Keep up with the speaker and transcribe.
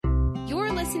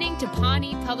listening to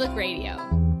Pawnee Public Radio.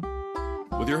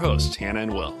 With your hosts, Hannah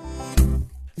and Will.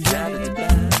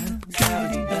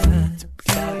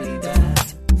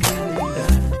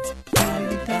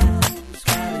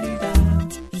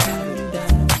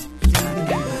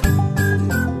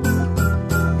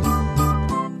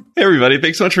 Hey everybody,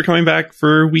 thanks so much for coming back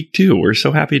for week 2. We're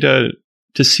so happy to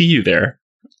see you there.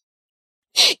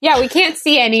 Yeah, we can't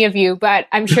see any of you, but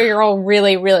I'm sure you're all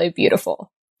really, really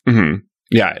beautiful. Mm-hmm.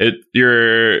 Yeah,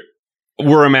 we're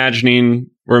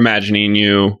imagining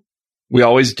you. We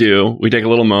always do. We take a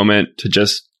little moment to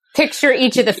just picture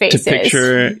each of the faces.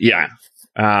 Yeah.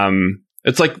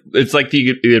 It's like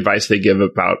the advice they give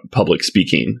about public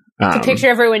speaking. To picture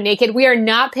everyone naked. We are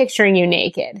not picturing you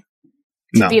naked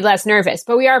to be less nervous,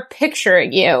 but we are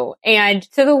picturing you. And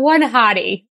to the one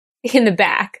hottie in the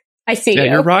back, I see you.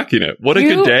 Yeah, you're rocking it. What a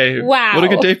good day. Wow. What a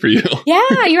good day for you.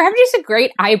 Yeah, you're having just a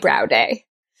great eyebrow day.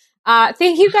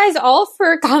 Thank you guys all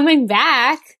for coming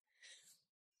back.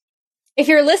 If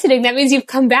you're listening, that means you've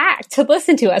come back to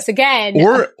listen to us again.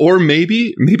 Or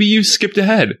maybe you skipped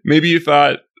ahead. Maybe you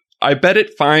thought, I bet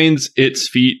it finds its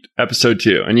feet episode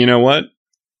 2. And you know what?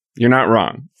 You're not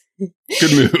wrong.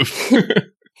 Good move.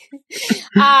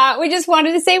 We just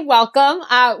wanted to say welcome.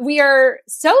 We are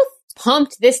so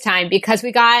pumped this time because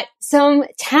we got some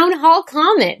town hall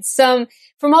comments,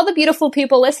 from all the beautiful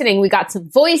people listening. We got some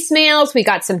voicemails. We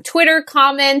got some Twitter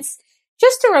comments.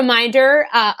 Just a reminder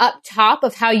up top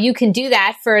of how you can do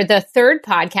that for the third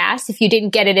podcast. If you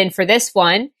didn't get it in for this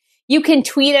one, you can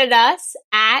tweet at us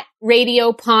at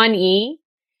Radio Pawnee.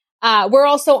 We're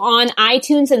also on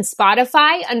iTunes and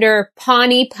Spotify under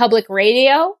Pawnee Public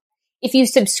Radio. If you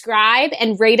subscribe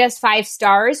and rate us 5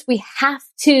 stars, we have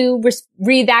to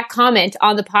read that comment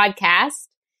on the podcast.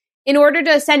 In order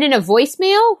to send in a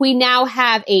voicemail, we now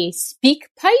have a speak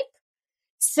pipe.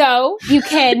 So you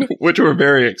can... Which we're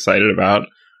very excited about.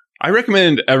 I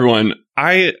recommend everyone,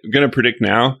 I'm going to predict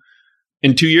now,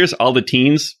 in 2 years, all the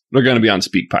teens, they're going to be on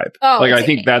SpeakPipe. Oh, I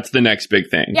think that's the next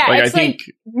big thing. Yeah, I think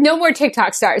no more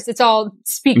TikTok stars. It's all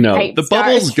SpeakPipe the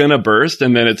bubble's going to burst,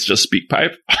 and then it's just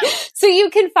SpeakPipe. So you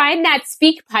can find that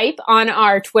SpeakPipe on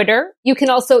our Twitter. You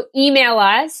can also email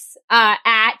us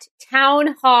at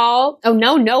townhall. Oh,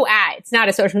 no, it's not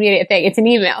a social media thing. It's an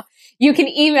email. You can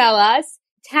email us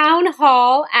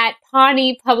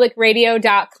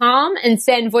townhall@pawneepublicradio.com and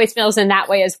send voicemails in that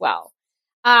way as well.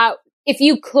 If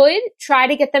you could, try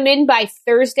to get them in by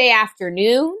Thursday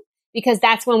afternoon, because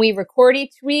that's when we record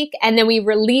each week, and then we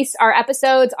release our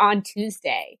episodes on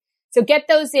Tuesday. So get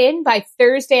those in by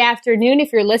Thursday afternoon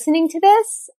if you're listening to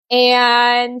this,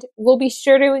 and we'll be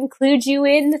sure to include you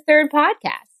in the third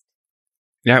podcast.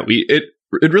 Yeah, it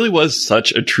really was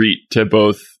such a treat to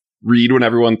both read what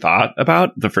everyone thought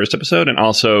about the first episode and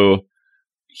also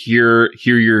hear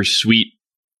your sweet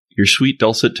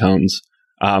dulcet tones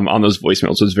on those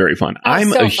voicemails. Was very fun.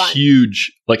 I'm a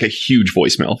huge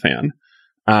voicemail fan.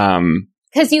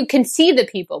 Because you can see the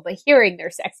people, but hearing their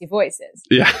sexy voices.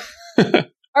 Yeah.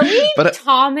 Are we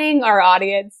tomming our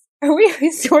audience? Are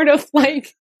we sort of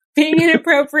like being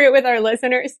inappropriate with our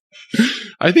listeners?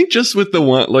 I think just with the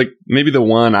one, maybe the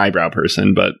one eyebrow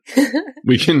person, but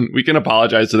we can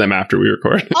apologize to them after we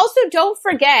record. Also, don't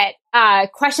forget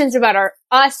questions about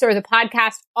us or the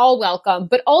podcast, all welcome.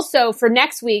 But also for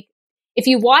next week, if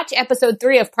you watch episode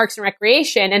 3 of Parks and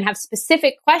Recreation and have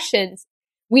specific questions,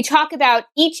 we talk about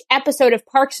each episode of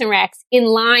Parks and Recs in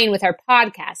line with our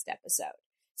podcast episode.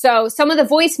 So some of the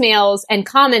voicemails and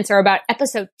comments are about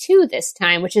episode 2 this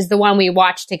time, which is the one we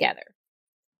watched together.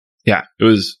 Yeah, it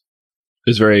was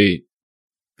very,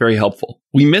 very helpful.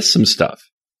 We missed some stuff.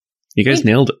 You guys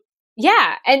nailed it.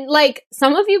 Yeah. And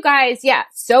some of you guys,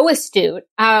 so astute.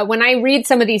 When I read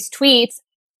some of these tweets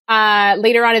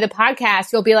later on in the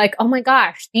podcast, you'll be like, oh my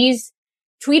gosh, these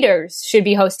tweeters should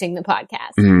be hosting the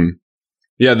podcast. Mm-hmm.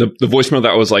 Yeah, the voicemail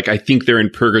that was like, I think they're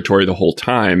in purgatory the whole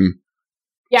time.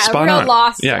 Yeah, spot a real on.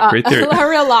 lost, yeah, great there. a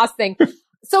real lost thing.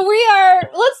 So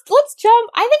let's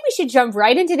jump. I think we should jump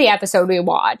right into the episode we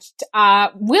watched. Will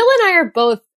and I are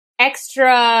both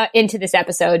extra into this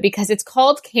episode because it's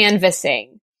called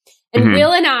Canvassing. And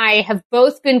Will and I have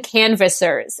both been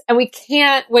canvassers, and we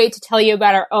can't wait to tell you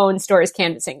about our own stories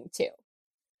canvassing too.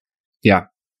 Yeah.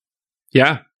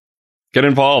 Yeah. Get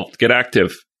involved. Get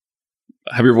active.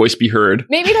 Have your voice be heard.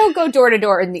 Maybe don't go door to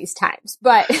door in these times,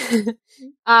 but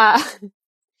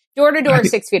door to door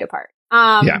 6 feet apart.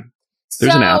 Yeah.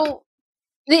 There's an app.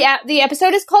 The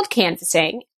episode is called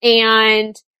Canvassing,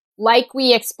 and like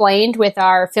we explained with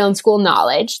our film school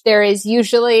knowledge, there is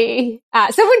usually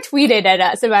someone tweeted at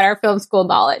us about our film school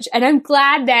knowledge, and I'm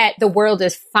glad that the world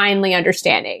is finally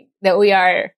understanding that we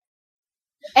are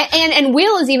And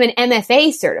Will is even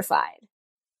MFA certified.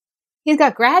 He's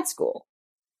got grad school.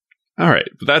 All right.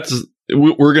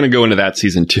 We're going to go into that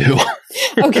season 2.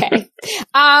 Okay.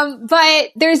 But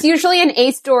there's usually an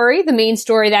A story, the main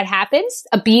story that happens,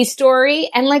 a B story,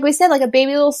 and like we said, like a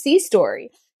baby little C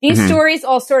story. These stories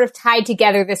all sort of tied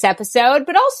together this episode,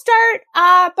 but I'll start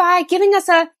by giving us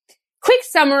a quick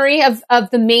summary of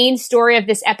the main story of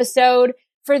this episode.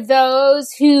 For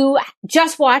those who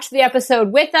just watched the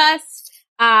episode with us,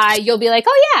 you'll be like,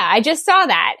 oh yeah, I just saw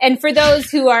that. And for those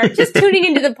who are just tuning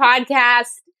into the podcast,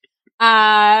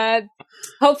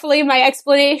 hopefully my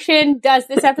explanation does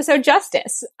this episode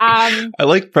justice. I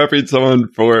like prepping someone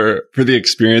for the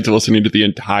experience of listening to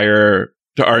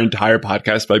our entire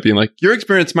podcast by being like, your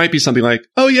experience might be something like,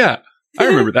 oh yeah, I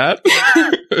remember that.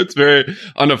 It's very,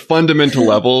 on a fundamental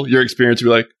level, your experience would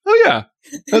be like, oh yeah,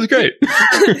 that was great.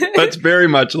 That's very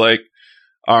much like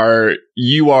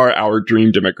you are our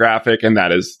dream demographic, and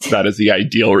that is the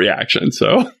ideal reaction.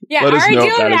 So yeah, let us our know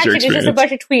ideal if that is your reaction is just a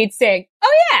bunch of tweets saying,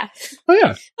 oh yeah. Oh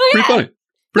yeah. Pretty funny.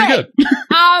 Pretty good.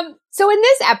 So in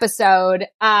this episode,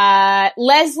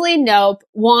 Leslie Knope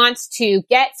wants to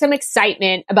get some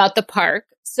excitement about the park.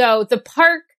 So the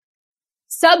park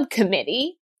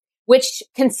subcommittee, which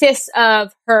consists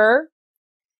of her,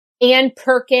 Ann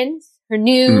Perkins, her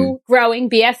new growing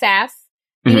BFF,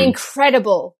 the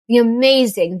incredible, the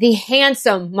amazing, the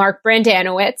handsome Mark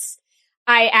Brandanowitz.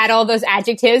 I add all those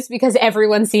adjectives because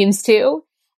everyone seems to.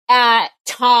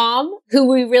 Tom, who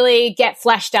we really get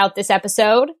fleshed out this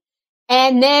episode.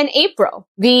 And then April,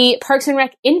 the Parks and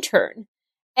Rec intern.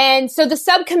 And so the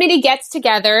subcommittee gets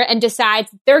together and decides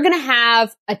they're going to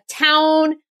have a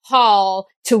town hall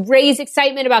to raise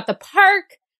excitement about the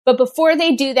park. But before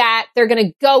they do that, they're going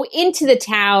to go into the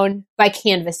town by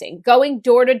canvassing, going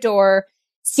door to door,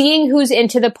 seeing who's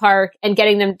into the park and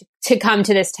getting them to come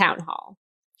to this town hall.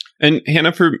 And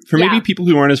Hannah, for maybe people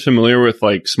who aren't as familiar with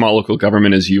like small local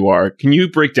government as you are, can you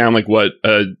break down like what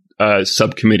a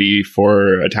subcommittee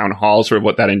for a town hall, sort of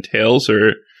what that entails?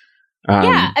 Or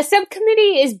yeah, a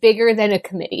subcommittee is bigger than a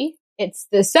committee. It's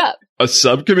the sub. A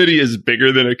subcommittee is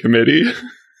bigger than a committee?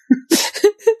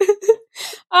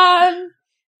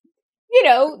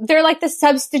 They're like the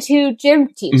substitute gym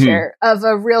teacher of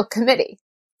a real committee.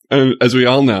 As we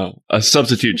all know, a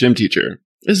substitute gym teacher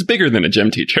is bigger than a gym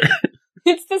teacher.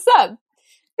 It's the sub.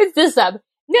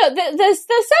 No, the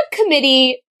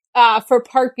subcommittee for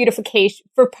park beautification,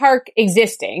 for park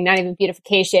existing, not even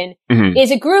beautification,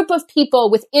 is a group of people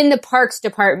within the parks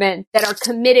department that are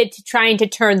committed to trying to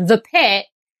turn the pit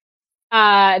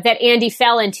that Andy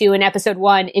fell into in episode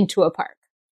 1 into a park.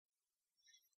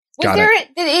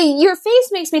 Your face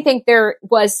makes me think there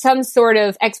was some sort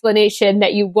of explanation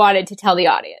that you wanted to tell the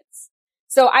audience.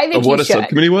 So I think what a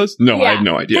subcommittee was? No, yeah. I have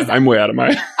no idea. I'm way out of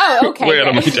my okay, way out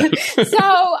of my depth. So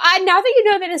now that you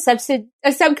know that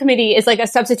a subcommittee is like a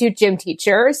substitute gym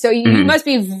teacher, so you must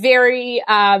be very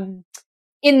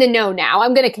in the know now.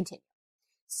 I'm going to continue.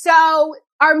 So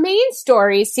our main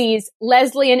story sees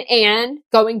Leslie and Ann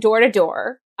going door to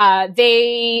door.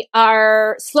 They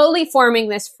are slowly forming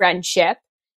this friendship.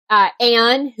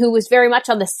 Anne, who was very much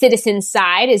on the citizen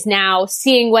side, is now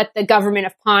seeing what the government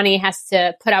of Pawnee has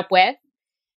to put up with.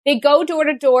 They go door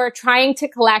to door trying to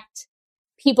collect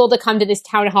people to come to this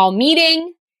town hall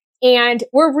meeting. And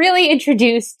we're really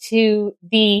introduced to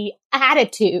the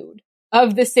attitude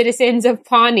of the citizens of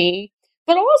Pawnee.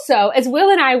 But also, as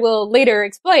Will and I will later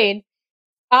explain,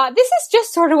 this is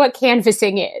just sort of what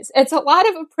canvassing is. It's a lot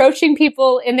of approaching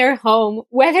people in their home,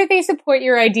 whether they support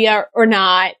your idea or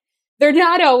not. They're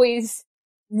not always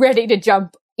ready to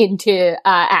jump into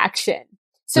action.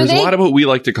 So there's a lot of what we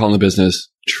like to call in the business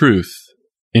truth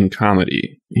in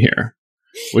comedy here,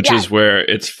 which is where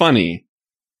it's funny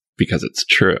because it's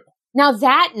true. Now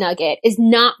that nugget is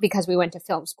not because we went to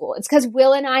film school. It's because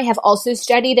Will and I have also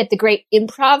studied at the great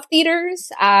improv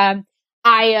theaters,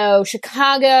 IO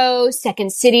Chicago,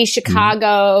 Second City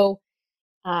Chicago,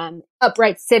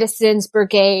 Upright Citizens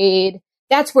Brigade.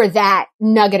 That's where that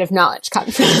nugget of knowledge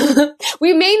comes from.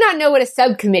 We may not know what a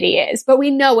subcommittee is, but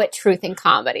we know what truth in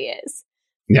comedy is.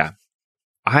 Yeah.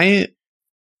 I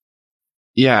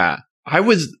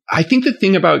think the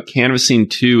thing about canvassing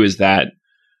too is that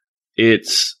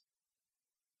it's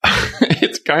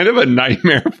kind of a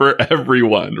nightmare for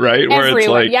everyone, right? Where it's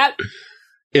like,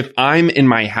 if I'm in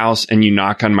my house and you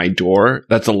knock on my door,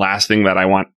 that's the last thing that I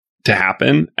want to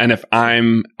happen. And if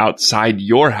I'm outside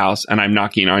your house and I'm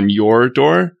knocking on your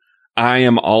door, I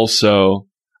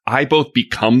both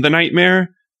become the nightmare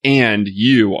and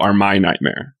you are my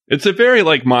nightmare. It's a very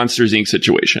like Monsters Inc.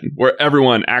 situation where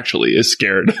everyone actually is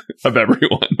scared of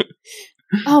everyone.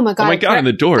 Oh my god! Oh my god! And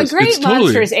the doors. A great it's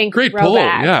totally Monsters Inc. Great pull.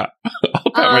 throwback. Yeah,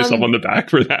 I'll pat myself on the back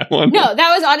for that one. No,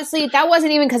 that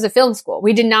wasn't even because of film school.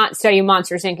 We did not study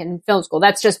Monsters Inc. in film school.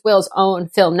 That's just Will's own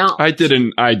film knowledge. I did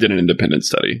an independent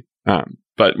study,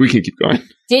 but we can keep going.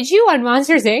 Did you on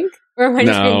Monsters Inc. Or am I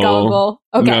just being gullible?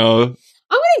 Okay, no. I'm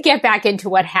going to get back into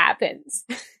what happens.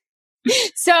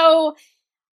 So,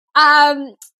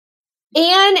 Anne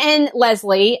and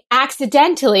Leslie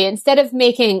accidentally, instead of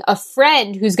making a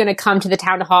friend who's going to come to the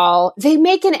town hall, they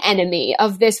make an enemy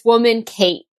of this woman,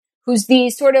 Kate, who's the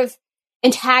sort of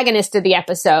antagonist of the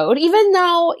episode, even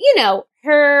though,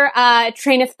 her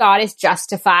train of thought is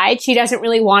justified. She doesn't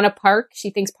really want a park.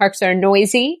 She thinks parks are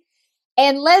noisy.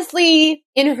 And Leslie,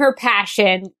 in her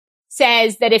passion,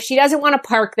 says that if she doesn't want a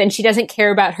park, then she doesn't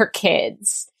care about her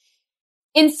kids.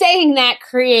 In saying that,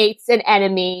 creates an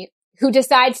enemy who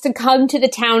decides to come to the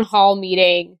town hall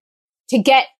meeting to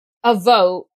get a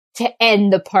vote to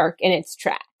end the park in its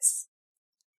tracks.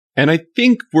 And I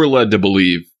think we're led to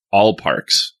believe all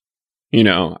parks.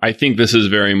 I think this is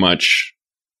very much,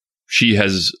 she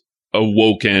has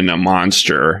awoken a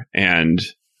monster, and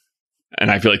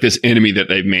I feel like this enemy that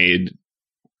they've made,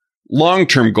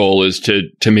 long-term goal is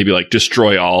to maybe like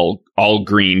destroy all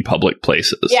green public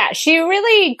places. Yeah, she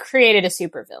really created a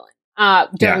supervillain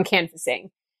during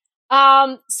canvassing.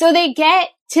 So they get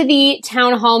to the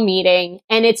town hall meeting,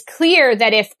 and it's clear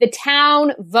that if the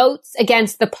town votes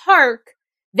against the park,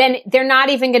 then they're not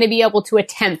even going to be able to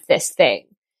attempt this thing.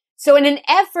 So in an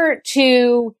effort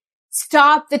to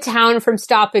stop the town from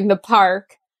stopping the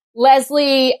park,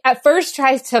 Leslie at first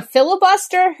tries to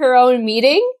filibuster her own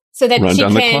meeting so that she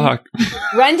can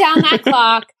run down that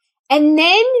clock, and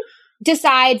then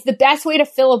decides the best way to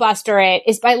filibuster it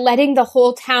is by letting the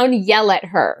whole town yell at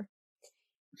her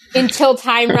until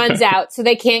time runs out so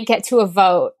they can't get to a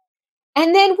vote.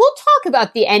 And then we'll talk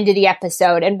about the end of the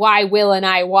episode and why Will and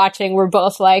I watching were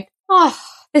both like, oh,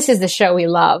 this is the show we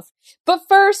love. But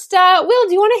first, Will,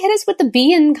 do you want to hit us with the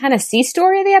B and kind of C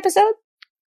story of the episode?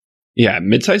 Yeah,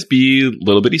 mid-size B,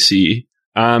 little bitty C.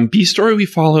 B story, we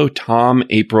follow Tom,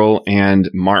 April, and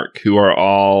Mark, who are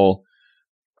all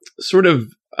sort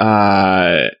of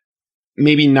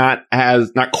maybe not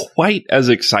quite as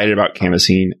excited about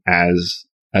canvassing as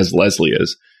Leslie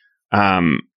is.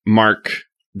 Mark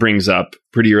brings up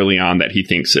pretty early on that he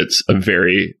thinks it's a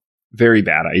very, very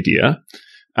bad idea.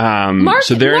 Mark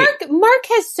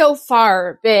has so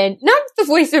far been not the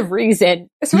voice of reason,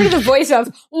 sort of the voice of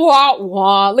wah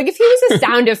wah. Like if he was a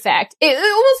sound effect, it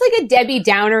almost like a Debbie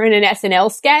Downer in an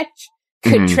SNL sketch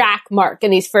could track Mark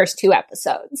in these first two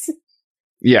episodes.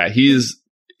 Yeah, he is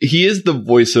the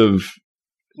voice of.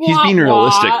 He's being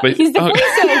realistic, but he's the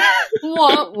voice of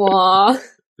wah wah.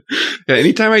 Yeah,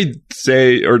 anytime I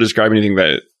say or describe anything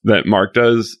that Mark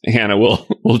does, Hannah will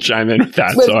chime in with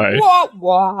that. Wah,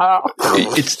 wah.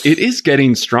 It is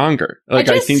getting stronger. Like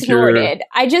I think snorted.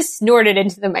 I just snorted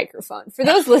into the microphone. For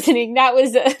those listening, that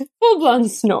was a full blown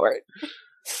snort.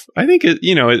 I think it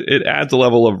adds a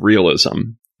level of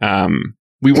realism.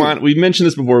 We've mentioned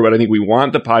this before, but I think we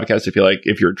want the podcast to feel like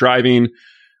if you're driving,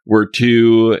 we're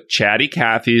two chatty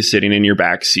Cathys sitting in your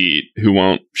back seat who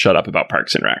won't shut up about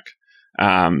Parks and Rec.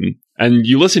 And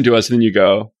you listen to us and then you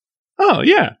go, oh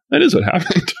yeah, that is what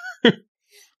happened. I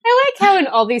like how in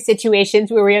all these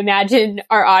situations where we imagine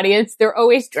our audience, they're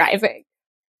always driving.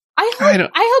 I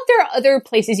hope there are other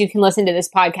places you can listen to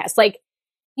this podcast. Like,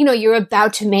 you're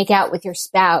about to make out with your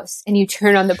spouse and you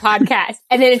turn on the podcast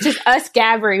and then it's just us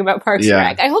gabbering about Parks and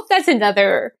Rec. I hope that's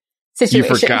another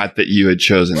situation. You forgot that you had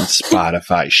chosen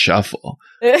Spotify Shuffle.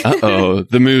 Uh-oh,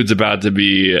 the mood's about to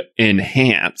be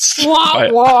enhanced.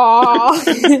 Wah, wah.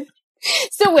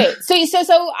 So wait, so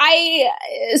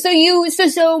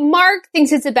Mark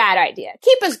thinks it's a bad idea.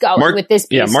 Keep us going with this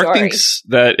Mark story. Thinks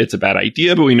that it's a bad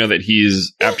idea, but we know that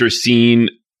he's, after seeing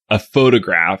a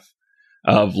photograph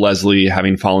of Leslie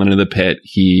having fallen into the pit,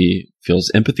 he feels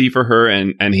empathy for her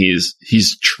and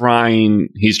he's trying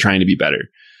to be better.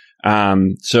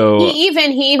 So he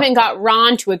even got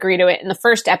Ron to agree to it in the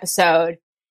first episode,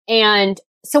 and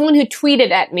someone who tweeted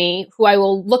at me, who I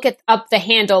will look up the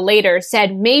handle later,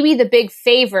 said maybe the big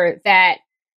favor that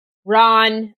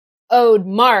Ron owed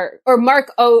Mark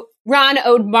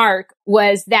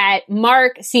was that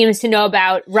Mark seems to know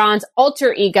about Ron's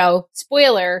alter ego,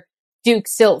 spoiler, Duke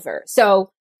Silver.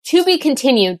 So to be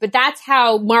continued, but that's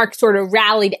how Mark sort of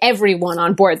rallied everyone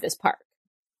on board this park.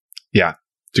 Yeah.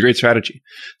 It's a great strategy.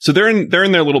 So they're in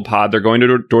their little pod. They're going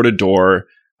door to door.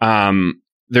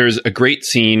 There's a great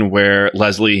scene where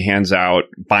Leslie hands out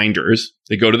binders.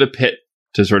 They go to the pit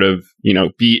to sort of,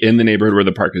 be in the neighborhood where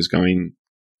the park is going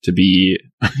to be,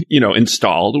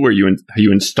 installed, where you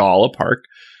install a park.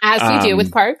 As you do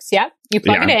with parks. Yep. You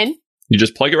plug it in. You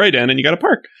just plug it right in and you got a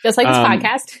park. Just like this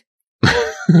podcast.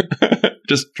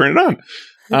 Just turn it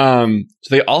on. So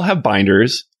they all have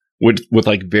binders with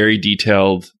like very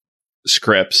detailed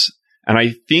scripts. And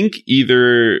I think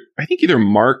either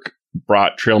Mark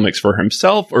brought trail mix for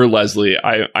himself or Leslie.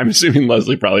 I'm assuming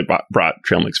Leslie probably brought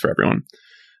trail mix for everyone.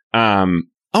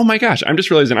 Oh my gosh. I'm just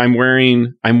realizing I'm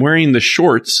wearing the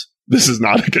shorts. This is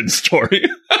not a good story.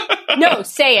 No,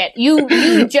 say it.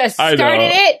 You just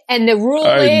started it, and the rule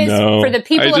is for the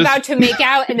people about to make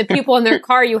out and the people in their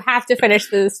car, you have to finish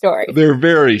the story. They're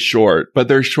very short, but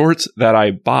they're shorts that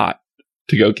I bought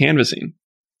to go canvassing.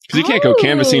 Because you can't go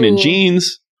canvassing in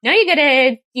jeans. No, you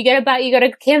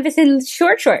gotta canvass in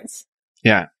short shorts.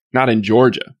 Yeah, not in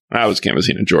Georgia. I was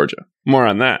canvassing in Georgia. More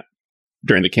on that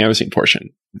during the canvassing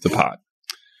portion of the pod.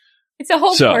 It's a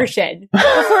whole portion.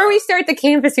 Before we start the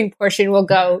canvassing portion, we'll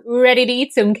go, ready to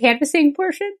eat some canvassing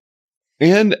portion?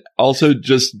 And also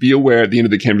just be aware at the end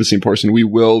of the canvassing portion, we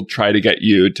will try to get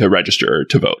you to register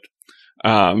to vote.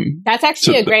 That's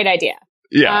actually a great idea.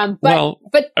 Yeah.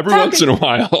 But every once in a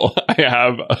while, I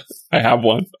have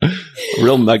one. A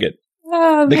real nugget.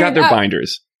 Oh, they got their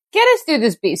binders. Get us through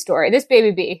this bee story, this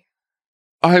baby bee.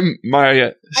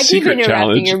 My secret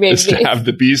challenge is to have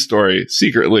the B story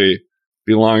secretly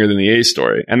be longer than the A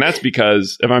story. And that's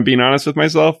because, if I'm being honest with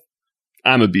myself,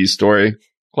 I'm a B story.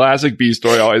 Classic B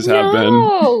story, always have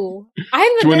been.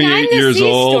 I'm 28 years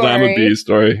old, I'm a B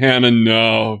story. Hannah,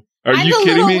 no. Are you kidding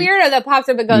me? I'm the little weirdo that pops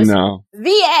up and goes, no.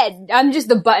 The end. I'm just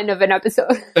the button of an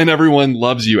episode. And everyone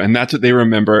loves you, and that's what they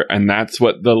remember, and that's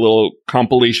what the little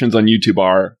compilations on YouTube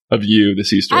are of you, the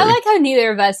C story. I like how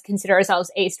neither of us consider ourselves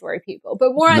A story people,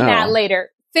 but more on that later.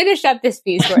 Finish up this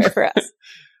B story for us.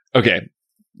 Okay.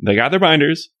 They got their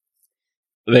binders.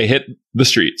 They hit the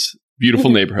streets. Beautiful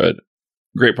neighborhood.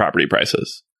 Great property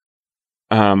prices.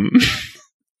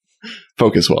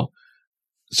 Focus well.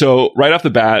 So right off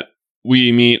the bat,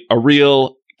 we meet a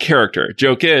real character.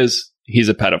 Joke is, he's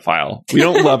a pedophile. We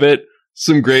don't love it.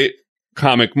 Some great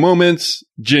comic moments.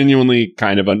 Genuinely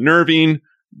kind of unnerving.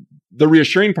 The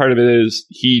reassuring part of it is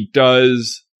he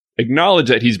does acknowledge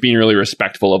that he's being really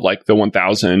respectful of like the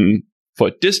 1,000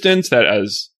 foot distance, that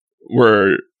as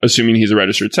we're assuming he's a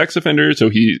registered sex offender, so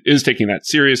he is taking that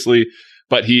seriously,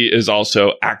 but he is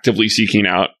also actively seeking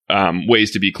out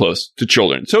ways to be close to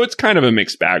children. So it's kind of a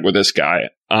mixed bag with this guy,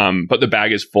 but the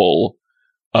bag is full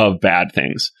of bad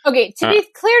things. Okay, to be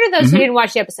clear to those who didn't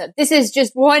watch the episode, this is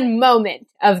just one moment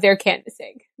of their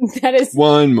canvassing. That is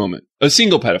one moment. A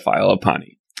single pedophile, a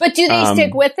Pawnee. But do they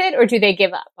stick with it, or do they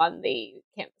give up on the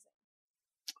canvassing?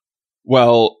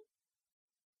 Well,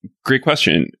 great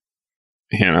question,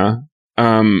 Hannah.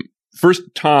 First,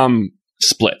 Tom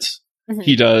splits. Mm-hmm.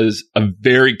 He does a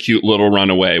very cute little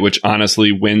runaway, which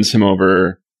honestly wins him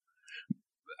over.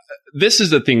 This is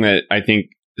the thing that I think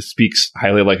speaks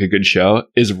highly like a good show,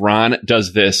 is Ron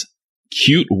does this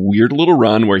cute, weird little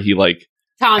run where he like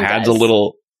Tom adds does. A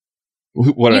little.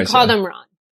 What did I say? You call them Ron.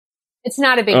 It's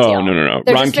not a big deal. Oh, no.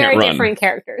 They're Ron just can't very run. different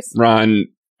characters. Ron,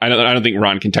 I don't think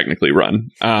Ron can technically run.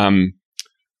 Tom,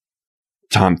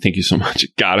 thank you so much.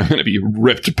 God, I'm going to be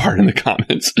ripped apart in the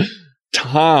comments.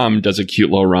 Tom does a cute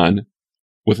little run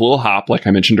with a little hop, like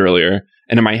I mentioned earlier.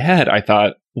 And in my head, I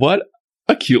thought, what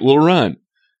a cute little run.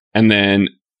 And then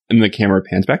the camera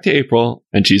pans back to April,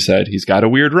 and she said, he's got a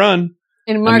weird run.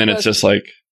 And then it's just like,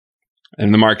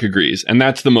 and the Mark agrees. And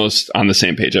that's the most on the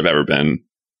same page I've ever been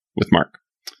with Mark.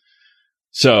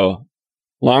 So,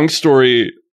 short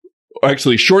story,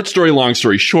 long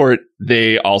story short,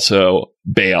 they also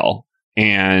bail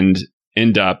and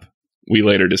end up, we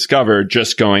later discover,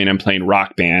 just going and playing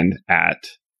Rock Band at,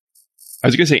 I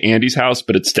was going to say Andy's house,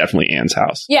 but it's definitely Anne's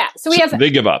house. Yeah. So they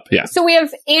give up. Yeah. So we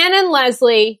have Anne and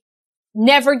Leslie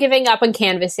never giving up on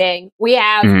canvassing. We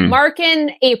have Mark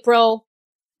and April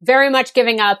very much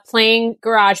giving up playing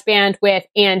GarageBand with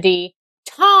Andy.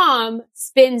 Tom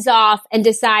spins off and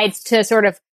decides to sort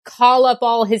of call up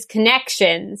all his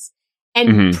connections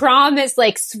and promise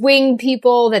like swing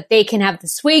people that they can have the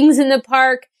swings in the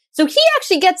park. So he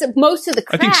actually gets most of the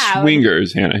crowd. I think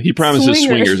swingers, Hannah. He promises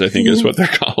swingers, I think is what they're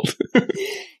called.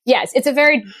 Yes, it's a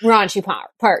very raunchy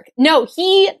park. No,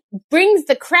 he brings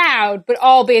the crowd, but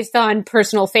all based on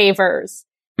personal favors.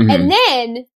 And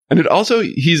then... And it also,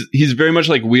 he's very much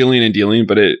like wheeling and dealing,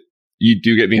 but you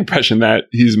do get the impression that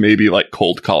he's maybe like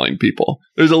cold calling people.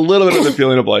 There's a little bit of the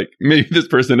feeling of like, maybe this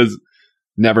person has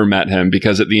never met him,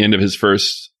 because at the end of his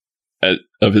first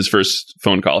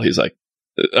phone call, he's like,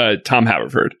 Tom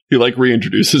Haverford. He like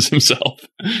reintroduces himself,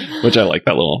 which I like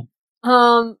that little.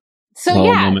 So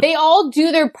yeah, moment. They all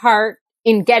do their part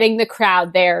in getting the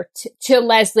crowd there to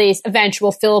Leslie's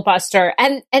eventual filibuster.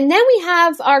 And then we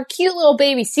have our cute little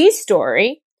baby C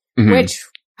story, which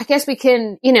I guess we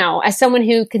can, as someone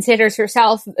who considers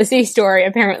herself a C story,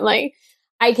 apparently,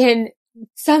 I can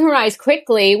summarize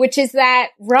quickly, which is that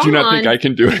Ron... Do you not think I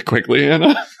can do it quickly,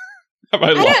 Anna? Have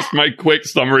I lost my quick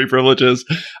summary privileges?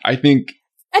 I don't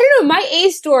know. My A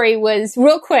story was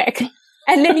real quick.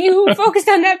 And then you focused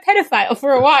on that pedophile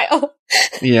for a while.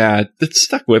 Yeah, it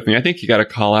stuck with me. I think you got to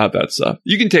call out that stuff.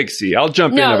 You can take C. I'll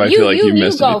jump in if I feel like you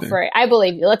missed go anything. For it. I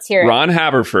believe you. Let's hear it. Ron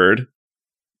Haverford.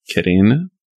 Kidding.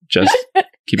 Just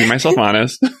keeping myself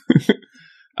honest.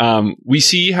 We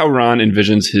see how Ron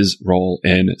envisions his role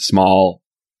in small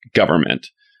government.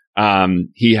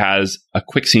 He has a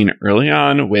quick scene early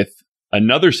on with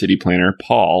another city planner,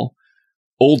 Paul.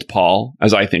 Old Paul,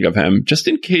 as I think of him, just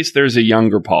in case there's a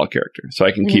younger Paul character, so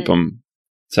I can keep them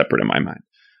separate in my mind.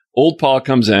 Old Paul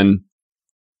comes in,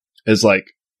 is like,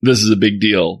 this is a big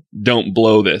deal. Don't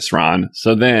blow this, Ron.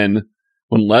 So then,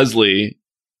 when Leslie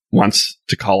wants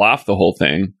to call off the whole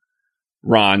thing,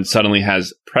 Ron suddenly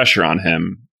has pressure on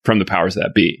him from the powers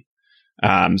that be.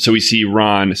 So we see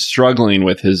Ron struggling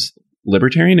with his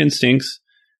libertarian instincts,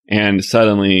 and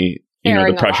suddenly...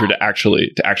 the pressure to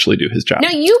actually do his job.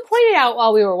 Now, you pointed out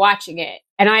while we were watching it,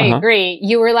 and I agree,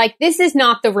 you were like, this is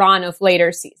not the Ron of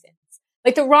later seasons.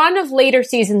 Like, the Ron of later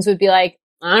seasons would be like,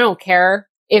 I don't care.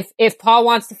 If Paul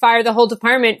wants to fire the whole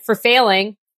department for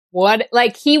failing, what?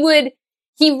 Like, young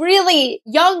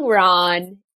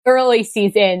Ron, early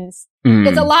seasons,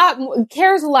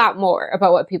 cares a lot more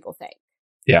about what people think.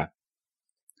 Yeah.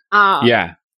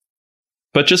 Yeah.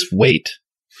 But just wait.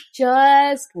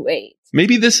 Just wait.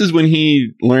 Maybe this is when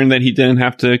he learned that he didn't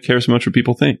have to care so much what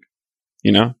people think.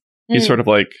 He's sort of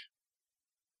like,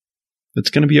 it's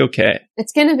going to be okay.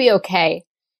 It's going to be okay.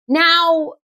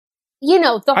 Now,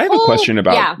 I have a question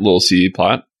about Little C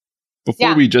plot.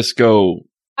 Before we just go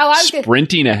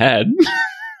sprinting ahead.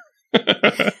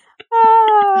 What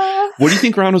do you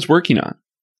think Ron was working on?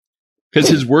 Because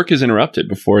his work is interrupted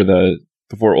before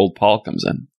Old Paul comes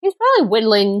in. He's probably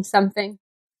whittling something.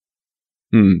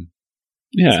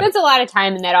 Yeah. He spends a lot of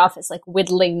time in that office, like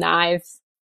whittling knives.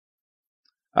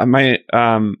 I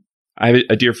have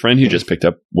a dear friend who just picked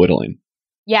up whittling.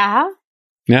 Yeah?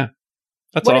 Yeah.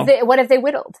 That's all. What have they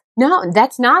whittled? No,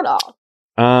 that's not all.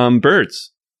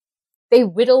 Birds. They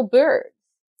whittle birds.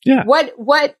 Yeah.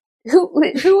 Who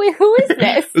is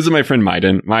this? This is my friend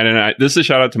Maiden. This is a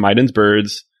shout out to Maiden's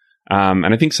Birds. And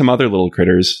I think some other little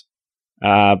critters.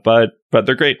 But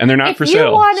they're great, and they're not for sale. If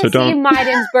you want to see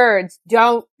Maiden's Birds,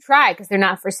 don't try, because they're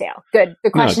not for sale. Good. The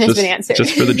question has been answered.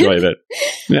 Just for the joy of it.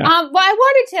 Yeah. Well, I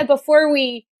wanted to, before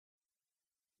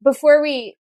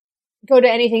we go to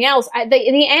anything else,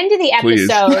 the end of the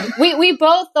episode, we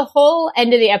both, the whole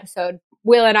end of the episode,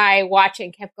 Will and I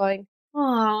watching, kept going,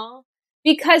 aww.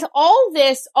 Because all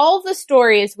the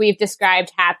stories we've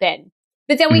described happen.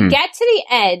 But then we get to the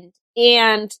end,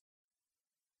 and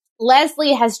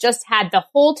Leslie has just had the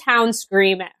whole town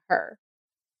scream at her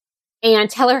and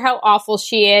tell her how awful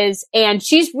she is. And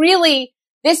she's really,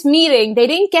 this meeting, they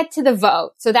didn't get to the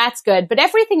vote, so that's good. But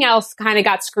everything else kind of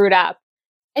got screwed up.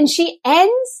 And she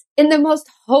ends in the most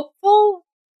hopeful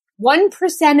 1%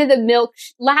 of the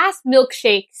last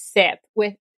milkshake sip,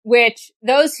 with which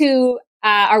those who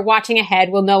are watching ahead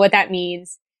will know what that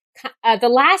means. The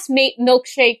last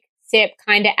milkshake sip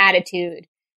kind of attitude,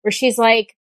 where she's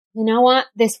like, you know what?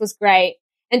 This was great.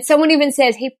 And someone even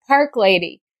says, hey, Park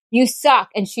Lady, you suck.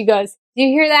 And she goes, do you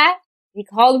hear that? He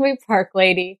called me Park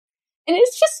Lady. And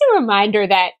it's just a reminder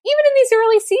that even in these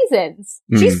early seasons,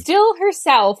 she's still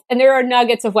herself, and there are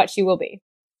nuggets of what she will be.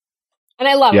 And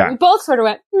I love it. We both sort of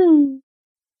went,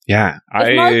 Yeah.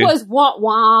 If Mark was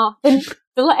wah-wah, then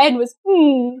the end was,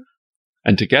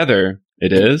 And together,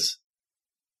 it is...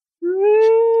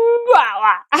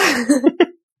 wah-wah.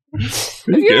 If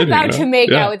you're about to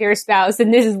make out with your spouse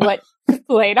and this is what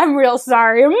played, I'm real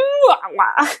sorry.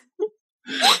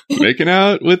 Making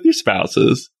out with your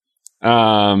spouses.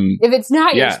 If it's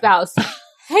not your spouse,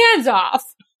 hands off.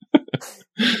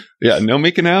 Yeah, no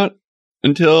making out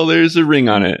until there's a ring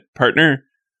on it. Partner,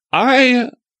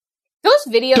 those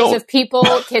videos of people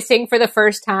kissing for the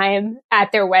first time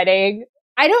at their wedding,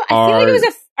 I feel like it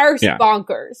was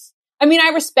bonkers. I mean, I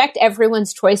respect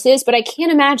everyone's choices, but I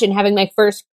can't imagine having my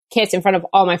first kiss in front of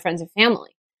all my friends and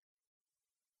family.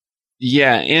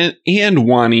 Yeah, and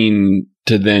wanting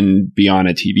to then be on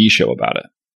a TV show about it.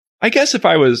 I guess if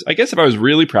I was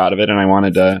really proud of it and I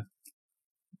wanted to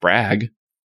brag.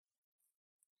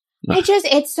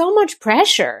 It's so much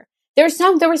pressure. There was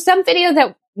some video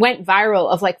that went viral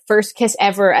of like first kiss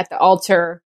ever at the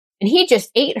altar, and he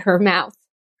just ate her mouth.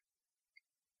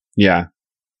 Yeah.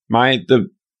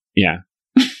 Yeah.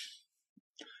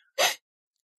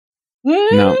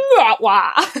 No.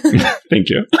 Thank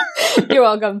you. You're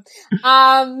welcome.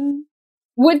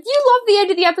 Would you love the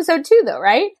end of the episode too, though,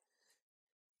 right?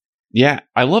 Yeah,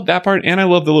 I love that part, and I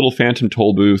love the little Phantom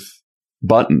Tollbooth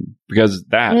button, because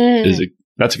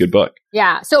that's a good book.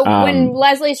 Yeah. So when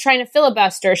Leslie's trying to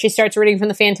filibuster, she starts reading from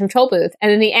the Phantom Tollbooth,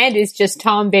 and then the end is just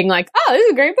Tom being like, "Oh, this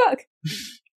is a great book."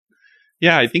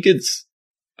 Yeah, I think it's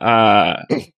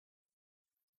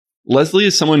Leslie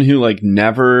is someone who like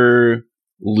never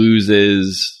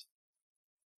loses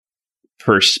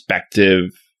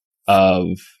perspective of,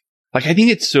 like, I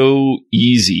think it's so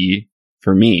easy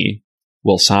for me,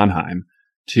 Will Sondheim,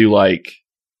 to like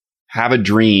have a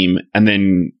dream and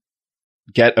then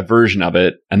get a version of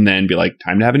it and then be like,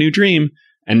 time to have a new dream,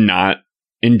 and not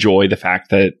enjoy the fact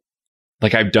that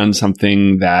like I've done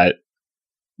something that,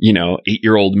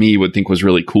 8-year-old me would think was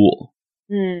really cool.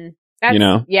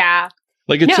 Yeah.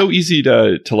 Like, it's so easy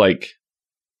to like,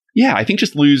 yeah, I think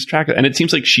just lose track of it. And it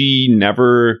seems like she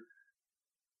never,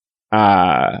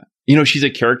 she's a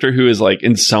character who is like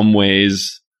in some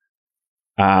ways,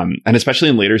 and especially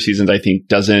in later seasons, I think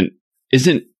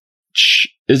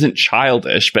isn't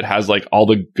childish, but has like all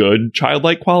the good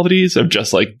childlike qualities of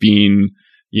just like being,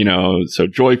 so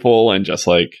joyful and just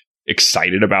like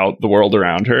excited about the world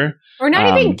around her. Or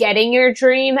not even getting your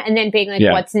dream and then being like,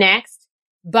 what's next?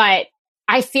 But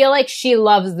I feel like she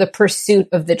loves the pursuit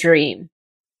of the dream.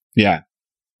 Yeah.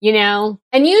 And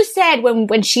you said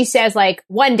when she says like,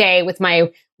 one day with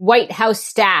my White House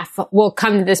staff will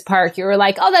come to this park, you were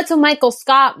like, oh, that's a Michael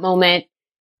Scott moment.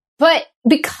 But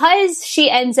because she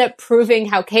ends up proving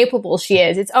how capable she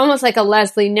is, it's almost like a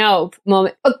Leslie Knope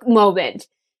moment.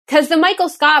 Because the Michael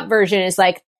Scott version is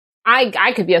like,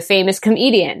 I could be a famous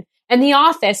comedian. And The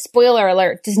Office, spoiler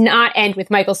alert, does not end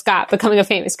with Michael Scott becoming a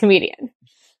famous comedian.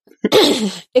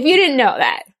 If you didn't know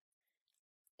that.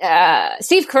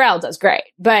 Steve Carell does great,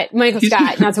 but Michael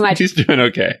Scott, not so much. He's doing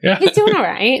okay. Yeah. He's doing all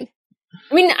right.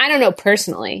 I mean, I don't know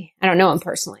personally. I don't know him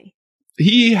personally.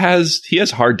 He has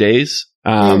hard days.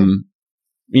 Highs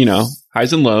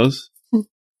and lows.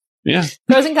 Yeah.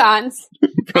 Pros and cons.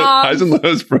 Highs and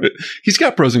lows. He's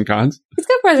got pros and cons. He's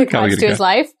got pros and cons to his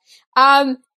life.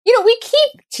 We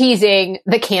keep teasing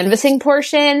the canvassing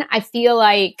portion. I feel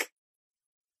like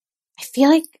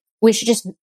we should just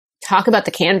talk about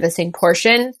the canvassing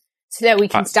portion so that we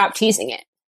can stop teasing it.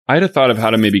 I had a thought of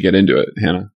how to maybe get into it,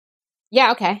 Hannah.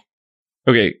 Yeah, okay.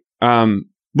 Okay.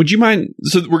 Would you mind?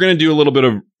 So we're going to do a little bit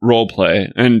of role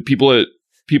play, and people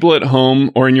at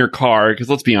home or in your car, because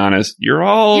let's be honest, you're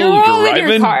all driving. In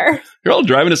your car. You're all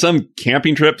driving to some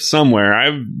camping trip somewhere.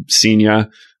 I've seen you.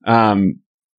 I'm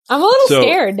a little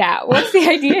scared now. What's the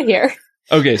idea here?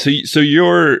 Okay, so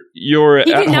you're You at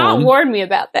did not home. warn me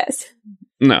about this.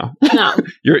 No.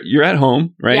 You're at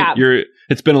home, right? Yeah.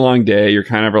 It's been a long day. You're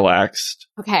kind of relaxed.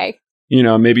 Okay.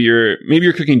 Maybe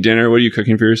you're cooking dinner. What are you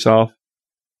cooking for yourself?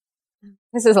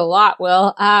 This is a lot,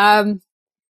 Will. I'm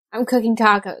cooking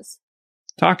tacos.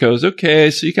 Tacos. Okay.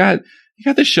 So you got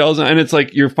the shells on, and it's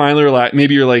like you're finally relaxed.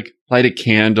 Maybe you're like, light a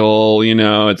candle,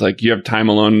 it's like you have time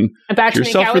alone. About to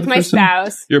make out with my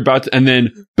spouse. You're about to, and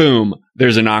then boom,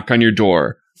 there's a knock on your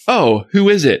door. Oh, who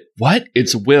is it? What?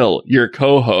 It's Will, your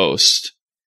co-host.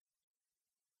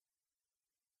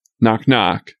 Knock,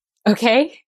 knock.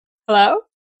 Okay. Hello?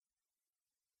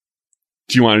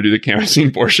 Do you want to do the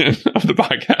canvassing portion of the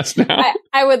podcast now?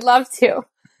 I would love to.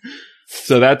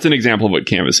 So that's an example of what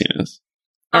canvassing is.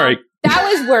 All right.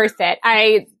 That was worth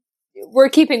it. We're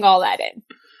keeping all that in.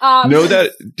 Know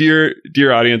that, dear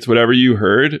audience, whatever you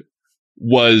heard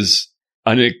was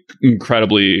an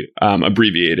incredibly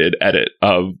abbreviated edit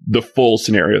of the full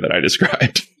scenario that I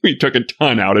described. We took a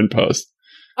ton out in post.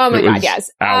 Oh my God,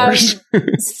 yes. Hours.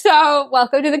 So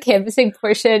welcome to the canvassing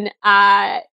portion.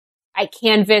 I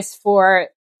canvassed for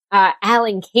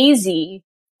Alan Casey.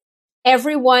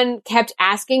 Everyone kept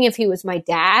asking if he was my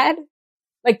dad.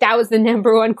 Like, that was the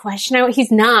number one question.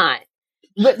 He's not.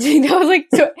 But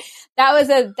that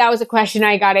was a question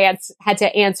I had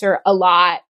to answer a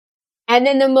lot. And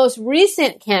then the most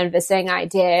recent canvassing I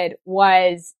did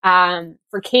was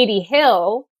for Katie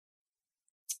Hill,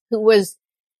 who was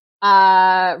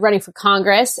running for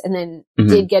Congress and then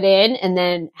did get in and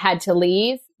then had to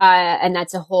leave. And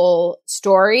that's a whole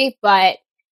story. But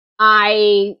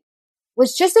I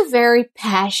was just a very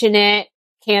passionate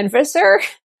canvasser.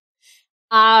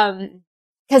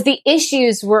 Because the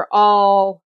issues were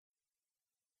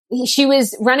she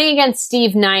was running against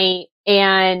Steve Knight,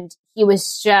 and he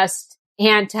was just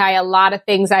anti a lot of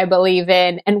things I believe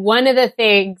in. And one of the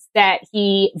things that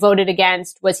he voted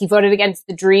against was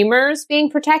the Dreamers being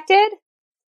protected.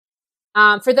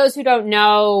 For those who don't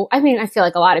know, I mean, I feel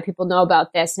like a lot of people know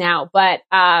about this now, but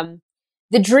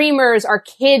the Dreamers are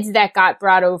kids that got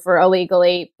brought over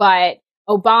illegally, but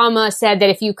Obama said that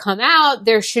if you come out,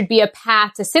 there should be a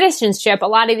path to citizenship. A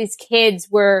lot of these kids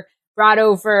were brought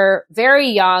over very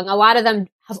young. A lot of them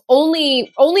have only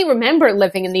remember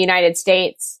living in the United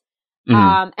States.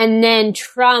 And then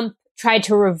Trump tried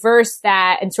to reverse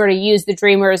that and sort of use the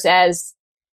Dreamers as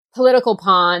political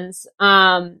pawns.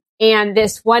 And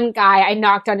this one guy, I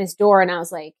knocked on his door and I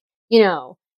was like,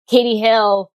 Katie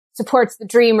Hill supports the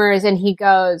Dreamers. And he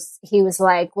was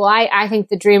like, well, I think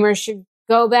the Dreamers should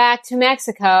go back to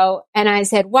Mexico. And I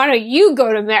said, why don't you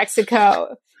go to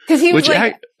Mexico? Because he was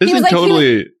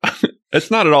it's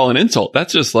not at all an insult.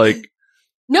 That's just like,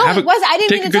 no, it was. I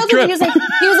didn't even insult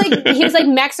him. He was like,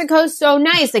 Mexico's so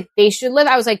nice. Like they should live.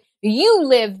 I was like, you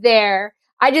live there.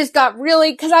 I just got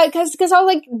really, cause I was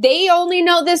like, they only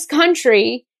know this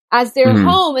country as their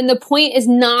home. And the point is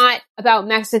not about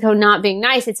Mexico not being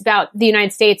nice. It's about the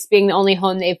United States being the only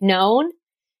home they've known.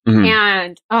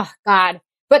 And, oh God.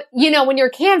 But, when you're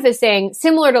canvassing,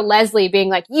 similar to Leslie being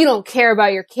like, you don't care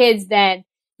about your kids, then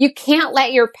you can't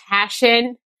let your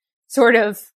passion sort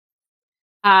of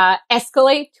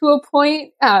escalate to a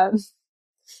point. Cause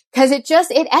it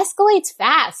escalates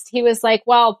fast. He was like,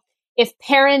 well, if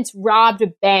parents robbed a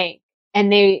bank and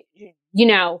they, do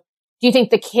you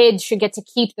think the kids should get to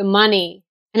keep the money?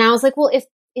 And I was like, well, if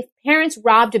parents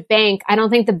robbed a bank, I don't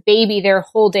think the baby they're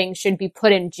holding should be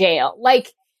put in jail.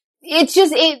 Like,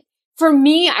 for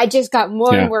me, I just got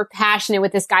more and more passionate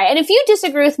with this guy. And if you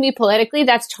disagree with me politically,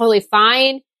 that's totally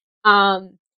fine.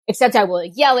 Except I will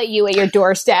yell at you at your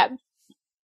doorstep.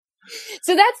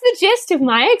 So that's the gist of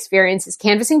my experiences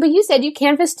canvassing. But you said you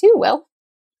canvassed too, Will.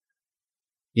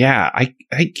 Yeah, I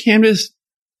canvassed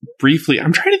briefly.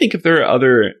 I'm trying to think if there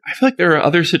are I feel like there are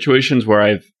other situations where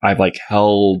I've like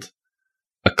held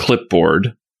a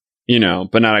clipboard,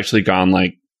 but not actually gone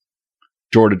like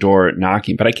door to door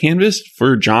knocking. But I canvassed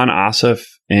for Jon Ossoff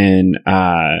in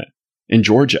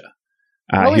Georgia.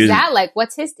 What was that like?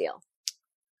 What's his deal?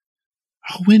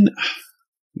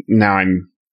 Now I'm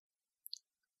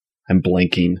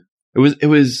blanking. It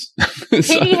was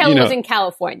Katie Hill was in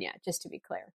California, just to be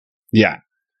clear. Yeah.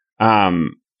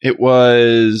 It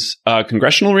was a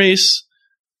congressional race,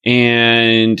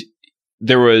 and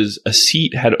there was a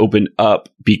seat had opened up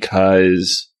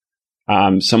because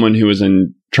someone who was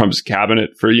in Trump's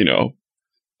cabinet for,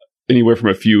 anywhere from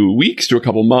a few weeks to a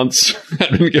couple months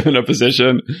had been given a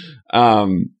position.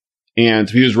 And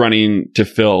he was running to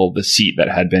fill the seat that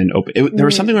had been open. There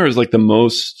was something where it was like the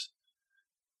most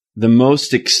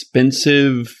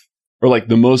expensive, or like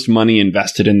the most money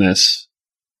invested in this,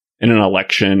 in an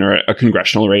election or a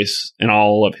congressional race in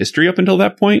all of history up until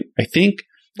that point, I think.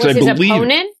 Was his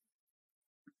opponent?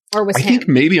 Or was I think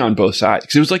maybe on both sides.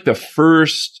 Because it was like the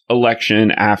first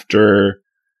election after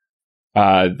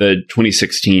the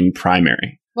 2016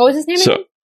 primary. What was his name again?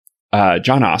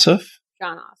 Jon Ossoff.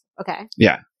 Jon Ossoff. Okay.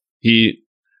 Yeah.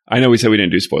 I know we said we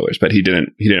didn't do spoilers, but he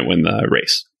didn't win the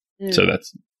race. So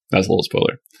that's a little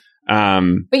spoiler.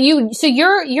 But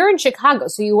you're in Chicago,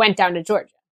 so you went down to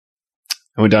Georgia.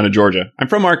 I went down to Georgia. I'm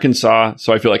from Arkansas,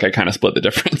 so I feel like I kind of split the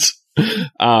difference.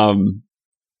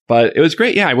 But it was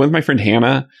great. Yeah, I went with my friend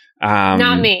Hannah.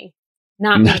 Not me.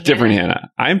 Not different Hannah.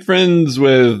 I'm friends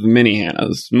with many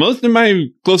Hannahs. Most of my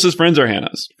closest friends are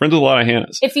Hannahs. Friends with a lot of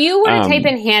Hannahs. If you were to type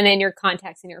in Hannah in your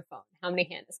contacts in your phone, how many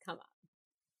Hannahs come up?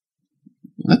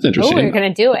 That's interesting. Oh, we're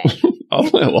going to do it. I'll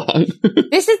play along.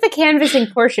 This is the canvassing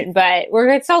portion, but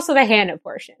it's also the Hannah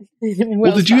portion.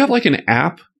 Well, did you have like an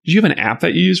app? Did you have an app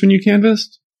that you used when you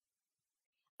canvassed?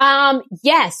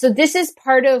 Yes. So this is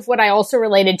part of what I also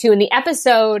related to in the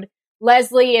episode.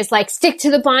 Leslie is like, stick to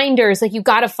the binders. Like, you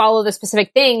got to follow the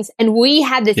specific things. And we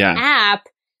had this app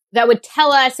that would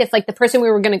tell us if like the person we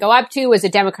were going to go up to was a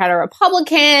Democrat or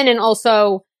Republican. And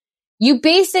also you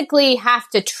basically have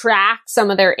to track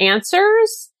some of their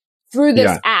answers through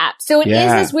this app. So it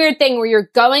is this weird thing where you're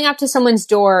going up to someone's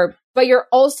door, but you're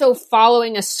also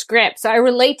following a script. So I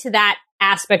relate to that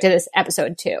aspect of this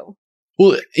episode too.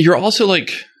 Well, you're also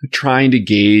like trying to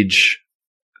gauge,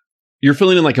 you're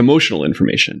filling in like emotional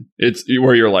information. It's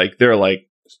where you're like, they're like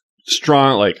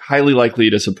strong, like highly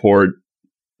likely to support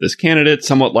this candidate,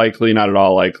 somewhat likely, not at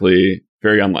all likely,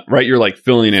 very unlikely, right? You're like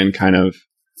filling in kind of,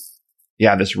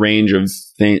 this range of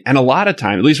things. And a lot of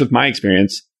time, at least with my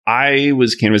experience, I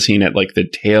was canvassing at like the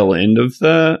tail end of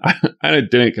I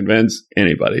didn't convince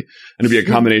anybody. And it'd be a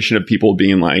combination of people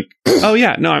being like, oh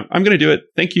yeah, no, I'm going to do it.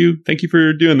 Thank you. Thank you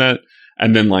for doing that.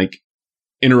 And then like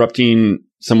interrupting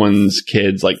someone's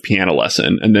kid's like piano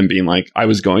lesson and then being like, I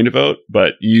was going to vote,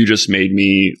 but you just made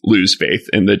me lose faith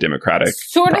in the democratic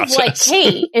sort process. of like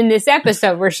Kate in this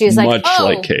episode where she's like, much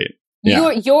like Kate.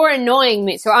 Yeah. You're annoying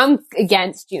me, so I'm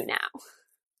against you now.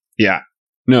 Yeah.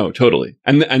 No, totally.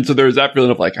 And so there's that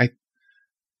feeling of like,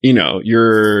 you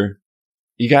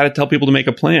got to tell people to make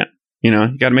a plan. You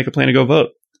got to make a plan to go vote.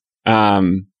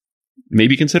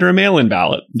 Maybe consider a mail-in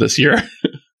ballot this year.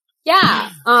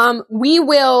 Yeah. We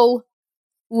will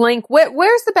link.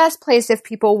 Where's the best place if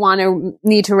people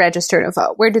need to register to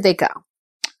vote? Where do they go?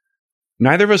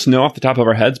 Neither of us know off the top of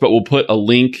our heads, but we'll put a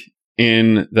link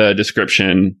in the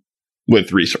description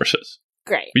with resources.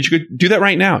 Great. But you could do that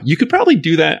right now. You could probably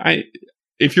do that.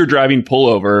 If you're driving, pull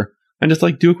over and just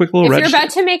like do a quick little register. If you're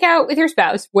about to make out with your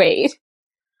spouse, wait.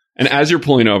 And as you're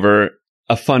pulling over,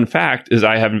 a fun fact is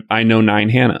I know 9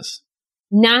 Hannahs.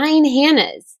 9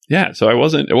 Hannahs. Yeah, so it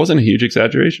wasn't a huge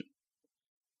exaggeration.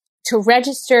 To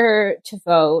register to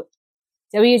vote,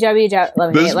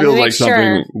 www. This feels like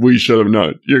something we should have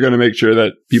known. You're going to make sure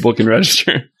that people can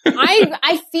register.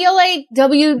 I feel like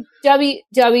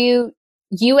www.usa.gov.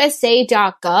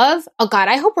 Oh God,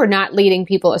 I hope we're not leading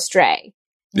people astray.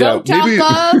 Yeah,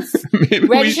 Vote.gov.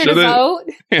 Register to vote.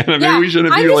 Hannah, maybe we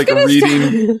shouldn't be like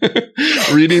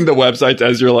reading the websites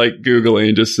as you're like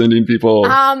Googling, just sending people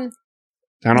down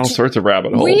all sorts of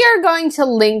rabbit holes. We are going to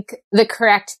link the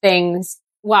correct things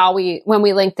when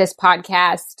we link this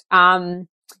podcast,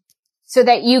 so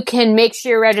that you can make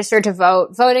sure you're registered to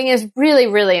vote. Voting is really,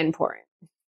 really important.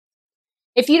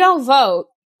 If you don't vote,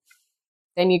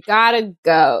 then you gotta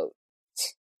go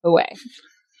away.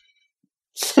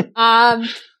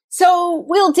 So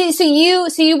we'll do. So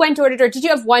you went door to door. Did you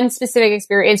have one specific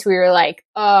experience where you were like,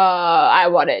 I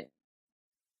want to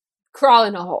crawl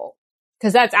in a hole?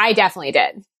 Because I definitely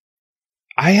did.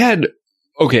 I had.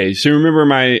 Okay, so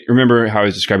remember how I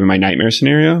was describing my nightmare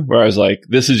scenario, where I was like,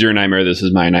 "This is your nightmare. This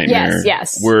is my nightmare."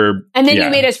 Yes. And then you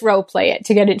made us role play it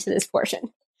to get into this portion.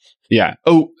 Yeah.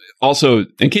 Oh, also,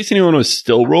 in case anyone was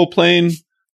still role playing.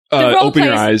 Open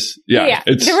your eyes. Yeah.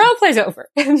 The role play's over.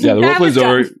 Yeah, the role play's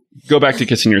over. Go back to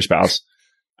kissing your spouse.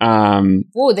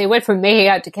 Oh, they went from making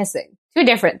out to kissing. 2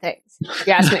 different things. If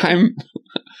you ask me.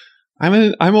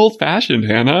 I'm old fashioned,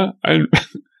 Hannah.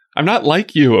 I'm not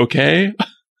like you, okay?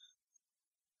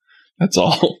 That's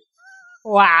all.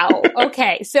 Wow.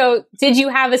 Okay. So did you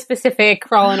have a specific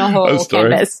crawl in a hole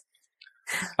canvas?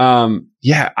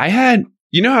 Yeah, I had,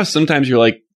 how sometimes you're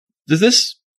like, does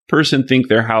this person think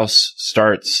their house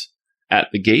starts at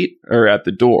the gate or at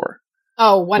the door?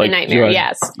 Oh, what a nightmare.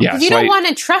 Yes. Yeah. You don't want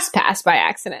to trespass by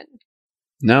accident.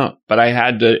 No, but I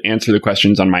had to answer the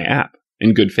questions on my app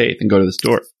in good faith and go to this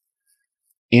door.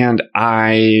 And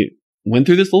I went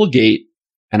through this little gate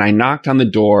and I knocked on the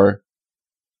door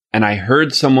and I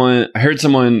heard someone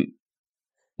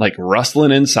like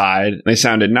rustling inside. And they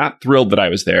sounded not thrilled that I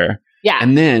was there. Yeah.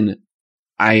 And then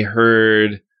I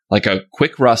heard like a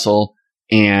quick rustle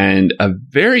and a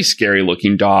very scary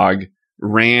looking dog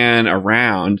ran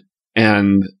around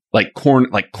and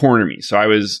corner me. So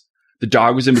the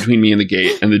dog was in between me and the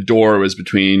gate and the door was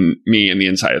between me and the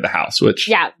inside of the house, which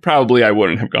probably I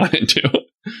wouldn't have gone into.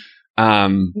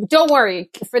 Don't worry.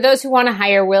 For those who want to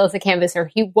hire Will as a canvasser,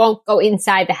 he won't go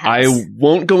inside the house. I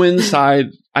won't go inside.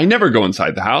 I never go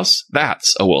inside the house.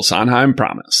 That's a Will Sondheim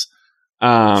promise.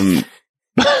 I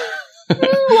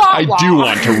do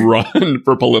want to run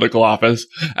for political office,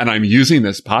 and I'm using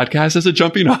this podcast as a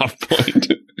jumping off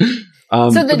point.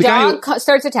 So the dog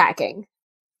starts attacking.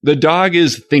 The dog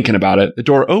is thinking about it. The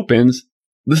door opens.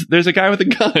 There's a guy with a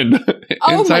gun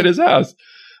inside his house.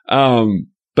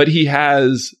 But he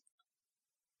has,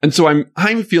 and so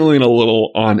I'm feeling a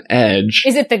little on edge.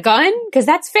 Is it the gun? Because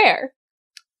that's fair.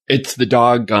 It's the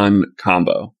dog gun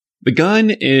combo. The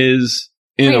gun is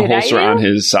in a holster on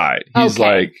his side. He's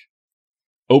like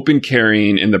open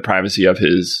carrying in the privacy of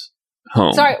his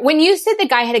home. Sorry, when you said the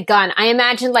guy had a gun, I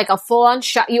imagined like a full-on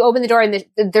shot. You open the door and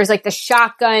there's like the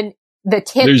shotgun. The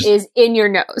tip is in your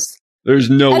nose. There's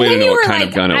no way to know what kind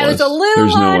of gun it was. I was a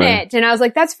little on it, and I was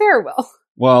like, "That's fair, Will."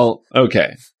 Well,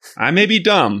 okay. I may be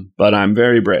dumb, but I'm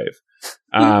very brave.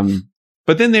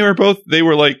 But then they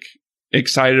were like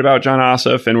excited about Jon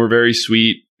Ossoff and were very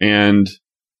sweet, and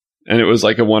it was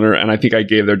like a wonder. And I think I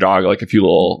gave their dog like a few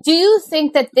little. Do you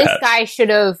think that this pets. guy should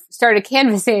have started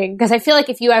canvassing? Because I feel like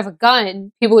if you have a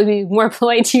gun, people would be more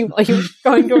polite to you while you're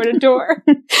going door to door.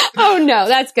 Oh no,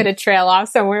 that's going to trail off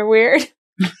somewhere weird.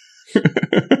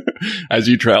 As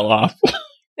you trail off.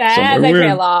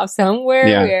 Trail off somewhere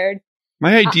weird.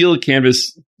 My ideal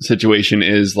canvas situation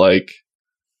is like,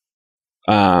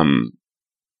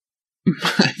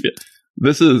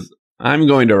 this is I'm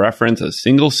going to reference a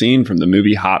single scene from the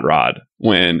movie Hot Rod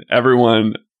when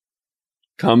everyone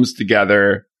comes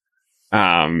together.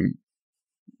 That's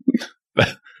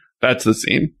the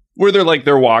scene where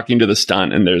they're walking to the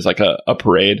stunt and there's like a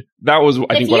parade. That was,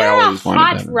 I think, what I always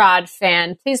wanted. If you're a Hot Rod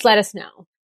fan, please let us know.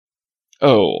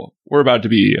 Oh, we're about to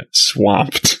be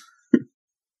swamped.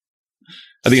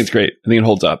 I think it's great. I think it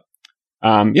holds up.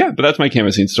 But that's my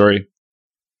canvassing story.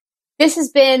 This has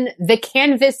been the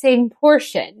canvassing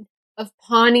portion of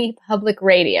Pawnee Public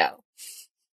Radio.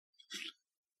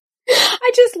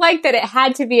 I just like that it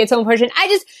had to be its own portion.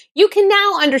 You can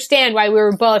now understand why we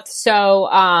were both so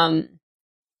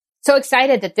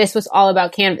excited that this was all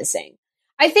about canvassing.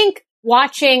 I think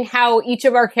watching how each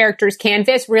of our characters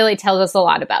canvass really tells us a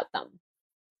lot about them.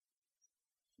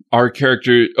 Our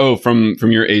character, from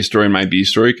your A story and my B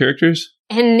story characters?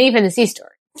 And even the C story.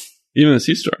 Even the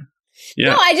C story.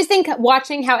 Yeah. No, I just think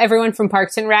watching how everyone from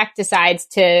Parks and Rec decides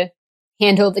to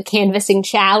handle the canvassing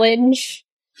challenge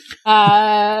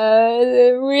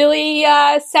really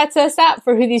sets us up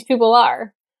for who these people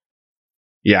are.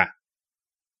 Yeah.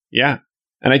 Yeah.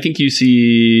 And I think you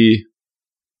see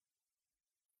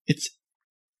it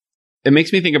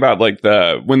makes me think about like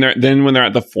when they're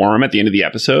at the forum at the end of the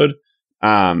episode,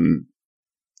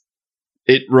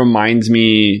 it reminds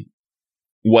me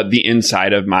what the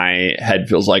inside of my head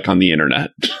feels like on the internet,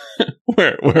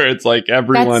 where it's like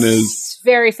everyone is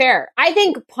very fair. I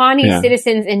think Pawnee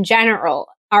citizens in general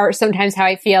are sometimes how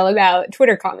I feel about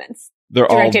Twitter comments. They're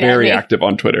all very active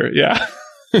on Twitter. Yeah.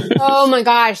 Oh my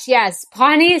gosh. Yes.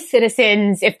 Pawnee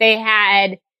citizens, if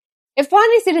Pawnee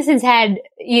citizens had,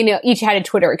 each had a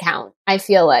Twitter account, I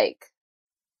feel like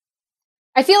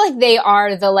they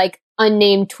are the like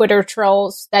unnamed Twitter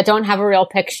trolls that don't have a real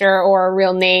picture or a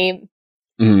real name.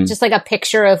 Mm-hmm. Just like a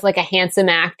picture of like a handsome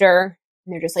actor.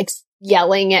 And they're just like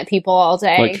yelling at people all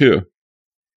day. Like who?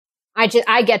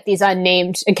 I get these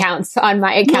unnamed accounts on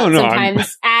my account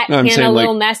sometimes at Hannah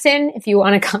Lil Nesson, if you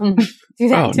want to come do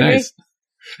that to me.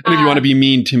 And if you want to be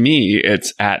mean to me,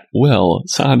 it's at Will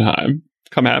Sondheim.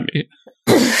 Come at me.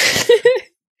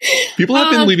 People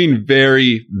have been leaving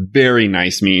very, very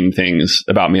nice, mean things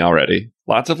about me already.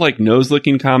 Lots of like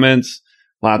nose-licking comments.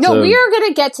 We are going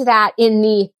to get to that in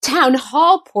the town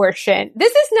hall portion.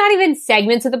 This is not even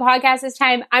segments of the podcast this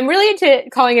time. I'm really into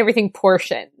calling everything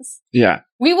portions. Yeah.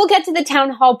 We will get to the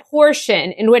town hall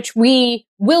portion in which we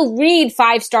will read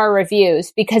 5-star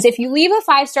reviews, because if you leave a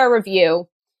 5-star review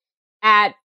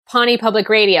at Pawnee Public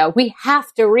Radio, we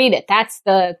have to read it. That's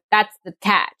the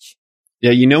catch.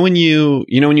 Yeah, when you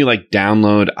like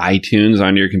download iTunes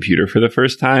on your computer for the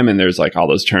first time and there's like all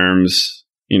those terms,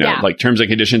 like terms and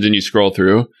conditions, and you scroll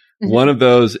through. Mm-hmm. One of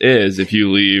those is if you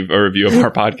leave a review of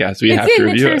our podcast, we have to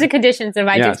review it. Terms and conditions of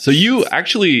iTunes. Yeah, so you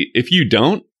actually, if you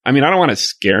don't, I don't want to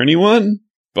scare anyone,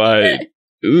 but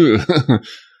you're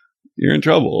in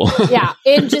trouble. Yeah,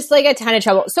 in just like a ton of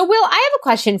trouble. So Will, I have a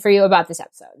question for you about this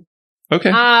episode.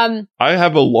 Okay. I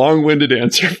have a long-winded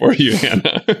answer for you,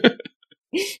 Hannah.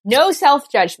 No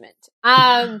self-judgment.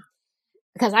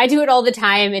 Because I do it all the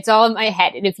time. It's all in my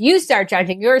head. And if you start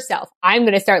judging yourself, I'm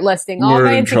going to start listing all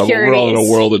my insecurities. We're all in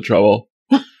a world of trouble.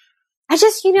 I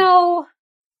just, I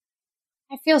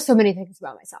feel so many things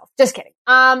about myself. Just kidding.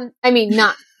 Not,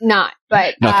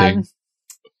 but, nothing.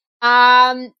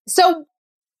 So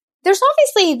there's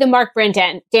obviously the Mark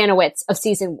Brendanawicz of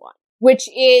season 1, which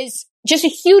is just a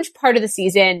huge part of the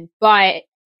season, but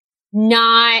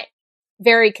not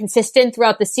very consistent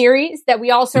throughout the series, that we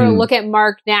all sort of look at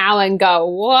Mark now and go,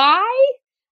 why?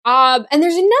 And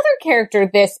there's another character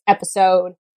this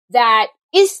episode that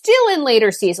is still in later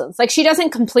seasons. Like, she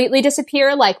doesn't completely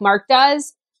disappear like Mark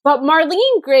does, but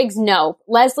Marlene Griggs Knope,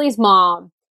 Leslie's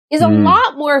mom, is a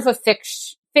lot more of a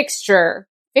fixture.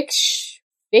 I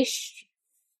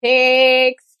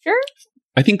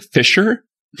think Fisher.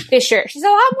 She's a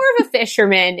lot more of a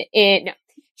fisherman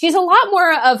She's a lot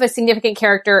more of a significant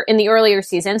character in the earlier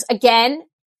seasons. Again,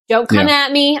 don't come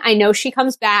at me. I know she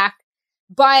comes back.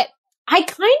 But I kind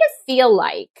of feel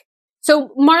like, so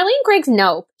Marlene Griggs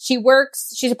Knope,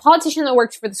 she's a politician that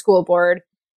works for the school board,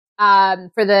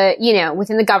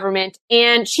 within the government.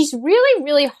 And she's really,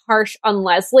 really harsh on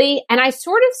Leslie. And I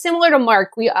sort of, similar to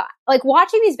Mark, we like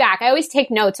watching these back, I always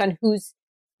take notes on who's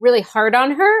really hard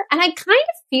on her. And I kind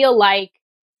of feel like,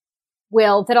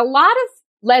 Will, that a lot of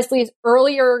Leslie's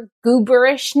earlier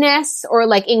gooberishness or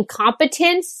like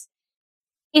incompetence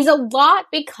is a lot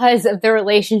because of the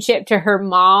relationship to her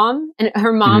mom, and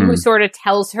her mom who sort of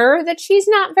tells her that she's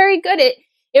not very good at.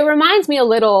 It reminds me a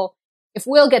little, if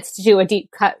Will gets to do a deep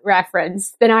cut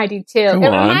reference, then I do too.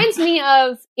 Reminds me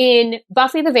of in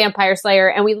Buffy the Vampire Slayer,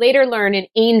 and we later learn in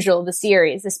Angel, the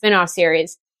series, the spinoff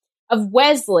series, of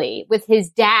Wesley with his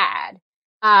dad,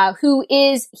 he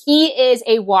is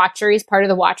a Watcher. He's part of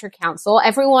the Watcher Council.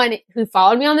 Everyone who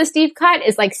followed me on this deep cut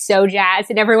is like so jazzed,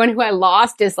 and everyone who I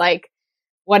lost is like,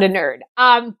 what a nerd.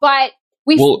 But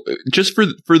just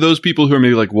for those people who are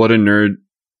maybe like, what a nerd,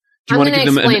 do you want to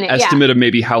give them an estimate of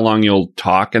maybe how long you'll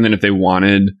talk? And then if they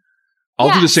wanted,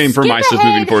 I'll do the same for my stuff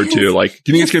moving forward too. Like,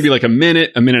 do you think it's going to be like a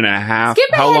minute and a half?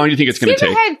 How long do you think it's going to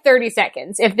take? Skip ahead 30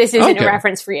 seconds if this isn't a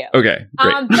reference for you. Okay,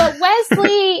 great. But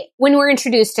Wesley, when we're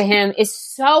introduced to him, is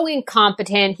so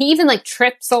incompetent. He even like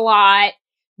trips a lot.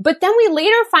 But then we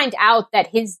later find out that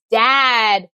his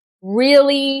dad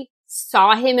really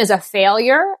saw him as a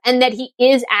failure and that he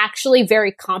is actually very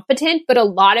competent, but a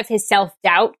lot of his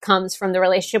self-doubt comes from the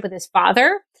relationship with his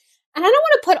father. And I don't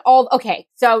want to put okay,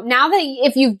 so now that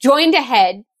if you've joined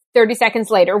ahead 30 seconds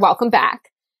later, welcome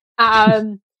back.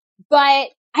 But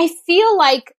I feel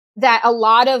like that a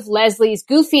lot of Leslie's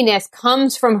goofiness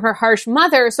comes from her harsh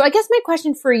mother. So I guess my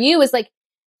question for you is like,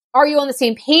 are you on the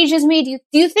same page as me? Do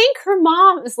you think her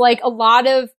mom is like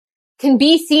can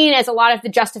be seen as a lot of the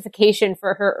justification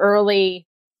for her early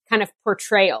kind of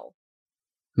portrayal?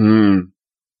 That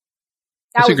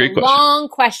was a great long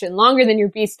question, longer than your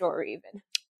B story even.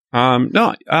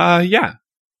 Yeah.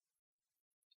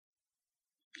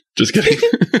 Just kidding.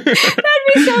 That'd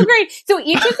be so great. So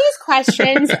each of these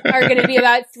questions are going to be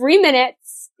about 3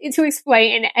 minutes to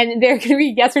explain, and they're going to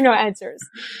be yes or no answers.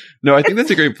 No, I think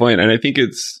that's a great point. And I think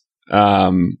it's,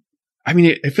 I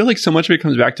feel like so much of it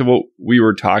comes back to what we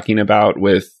were talking about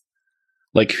with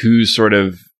like who's sort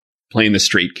of playing the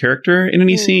straight character in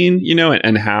any scene, you know,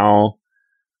 and how,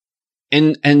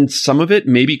 and some of it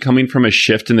maybe coming from a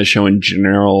shift in the show in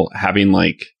general, having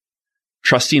like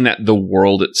trusting that the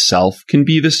world itself can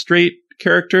be the straight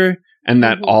character and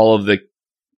that all of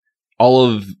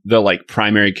the like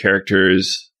primary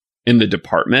characters in the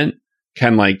department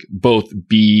can like both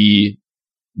be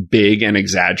big and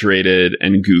exaggerated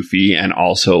and goofy and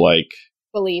also like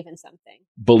believe in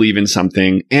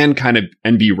something and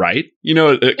be right, you know,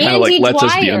 it kind of like lets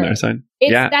us be on their side.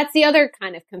 That's the other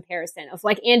kind of comparison of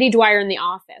like Andy Dwyer in The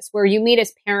Office, where you meet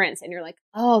his parents and you're like,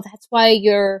 oh, that's why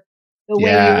you're the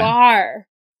way you are.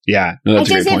 Yeah, no,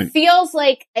 that's a great point.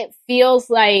 It feels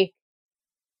like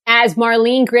as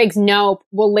Marlene Griggs Nope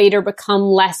will later become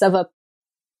less of a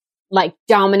like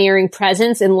domineering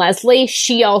presence in Leslie,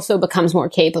 she also becomes more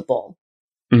capable.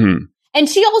 Mm-hmm. And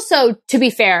she also, to be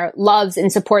fair, loves and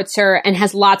supports her and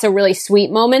has lots of really sweet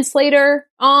moments later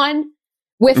on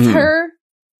with her.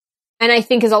 And I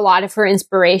think is a lot of her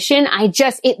inspiration.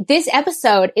 This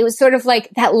episode, it was sort of like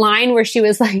that line where she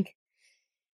was like,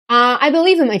 I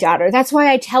believe in my daughter. That's why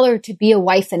I tell her to be a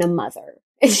wife and a mother.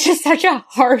 It's just such a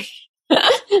harsh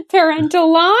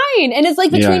parental line. And it's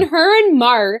like between her and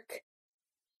Mark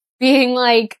being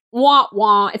like, wah,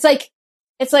 wah. It's like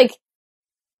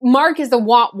Mark is the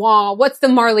wah, wah. What's the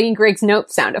Marlene Griggs Nope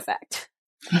sound effect?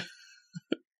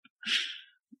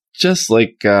 Just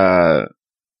like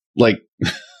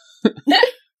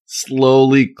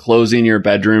slowly closing your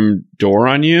bedroom door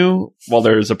on you while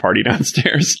there's a party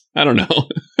downstairs. I don't know.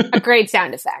 A great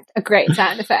sound effect.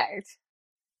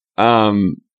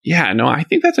 Yeah, no, I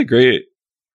think that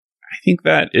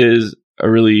is a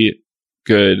really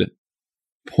good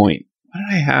point. What did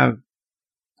I have?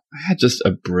 I had just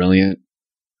a brilliant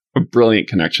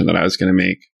connection that I was going to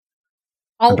make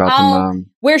about the mom.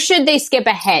 Where should they skip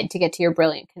ahead to get to your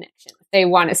brilliant connection? If they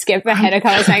want to skip ahead a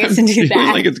couple seconds and do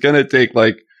that. Like it's going to take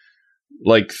like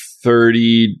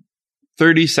 30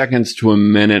 seconds to a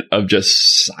minute of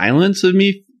just silence of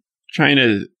me trying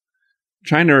to,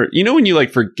 you know, when you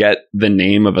like forget the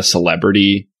name of a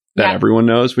celebrity that everyone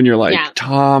knows, when you're like,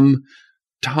 Tom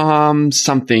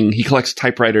something, he collects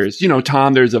typewriters, you know,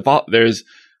 Tom, he's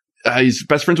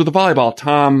best friends with a volleyball,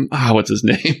 Tom, what's his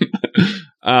name?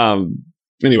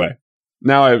 Anyway,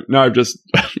 now I've just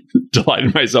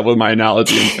delighted myself with my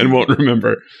analogy and won't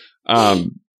remember. Okay.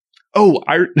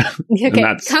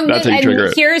 That's how you trigger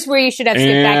it. Here's where you should have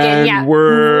skipped back in. Yeah.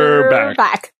 We're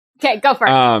back. Okay, go for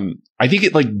it. I think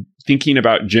it like thinking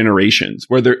about generations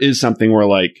where there is something where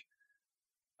like,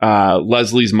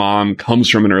 Leslie's mom comes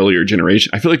from an earlier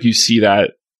generation. I feel like you see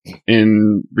that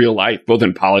in real life, both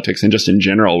in politics and just in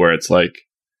general, where it's like,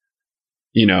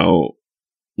 you know,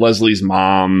 Leslie's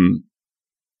mom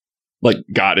like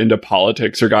got into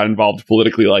politics or got involved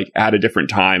politically like at a different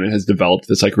time and has developed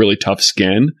this like really tough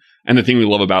skin. And the thing we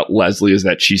love about Leslie is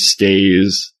that she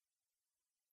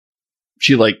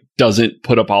like doesn't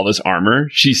put up all this armor.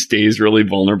 She stays really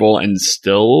vulnerable and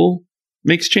still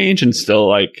makes change and still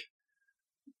like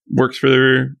works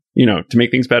for, you know, to make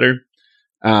things better.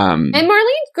 And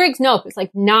Marlene Griggs Nope is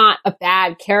like not a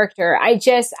bad character.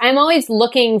 I'm always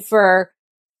looking for,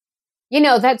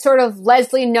 that sort of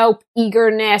Leslie Knope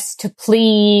eagerness to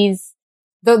please,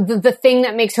 the thing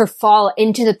that makes her fall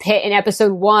into the pit in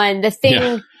episode 1, the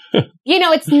thing,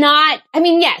 it's not,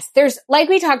 yes, there's, like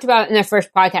we talked about in the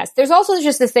first podcast, there's also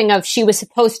just this thing of she was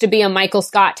supposed to be a Michael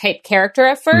Scott type character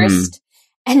at first.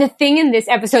 And the thing in this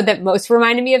episode that most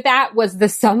reminded me of that was the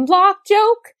sunblock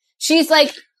joke. She's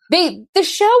like, the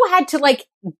show had to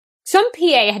some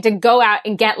PA had to go out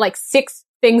and get 6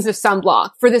 things of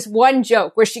sunblock for this one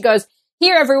joke where she goes,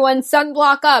 "Here, everyone,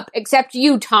 sunblock up, except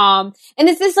you, Tom." And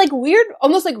it's this weird,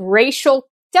 almost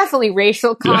definitely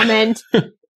racial comment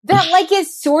that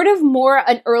is sort of more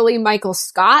an early Michael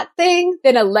Scott thing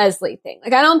than a Leslie thing. I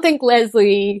don't think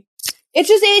Leslie,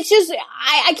 it's just,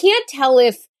 I can't tell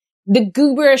if the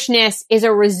gooberishness is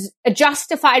a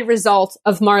justified result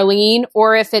of Marlene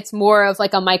or if it's more of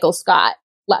a Michael Scott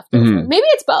leftover. Maybe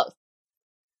it's both.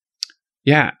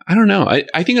 Yeah, I don't know.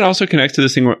 I think it also connects to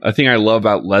this thing. A thing I love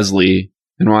about Leslie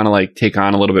and want to take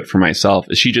on a little bit for myself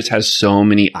is she just has so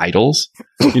many idols.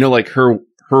 Her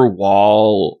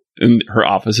wall in her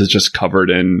office is just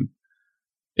covered in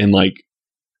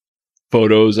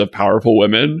photos of powerful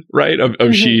women, right?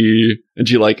 She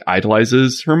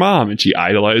idolizes her mom, and she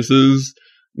idolizes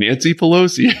Nancy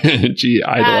Pelosi, and she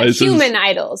idolizes human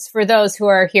idols for those who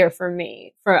are here from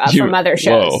other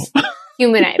shows.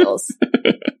 Human idols.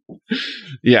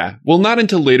 Yeah. Well, not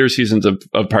until later seasons of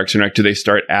Parks and Rec do they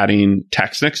start adding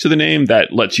text next to the name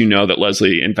that lets you know that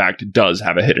Leslie, in fact, does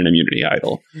have a hidden immunity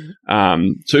idol.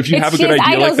 So if you have a good idea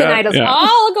idols like that, and idols. Yeah.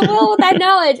 Oh, go well with that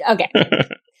knowledge. Okay.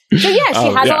 So yeah,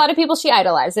 she has a lot of people she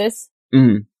idolizes.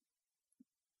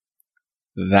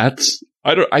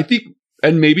 I think,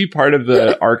 and maybe part of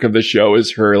the arc of the show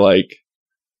is her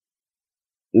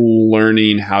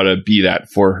learning how to be that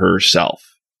for herself.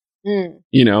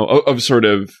 Of sort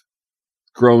of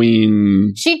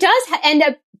growing. She does end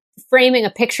up framing a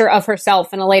picture of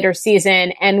herself in a later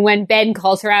season. And when Ben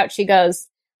calls her out, she goes,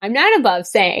 "I'm not above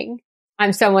saying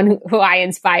I'm someone who I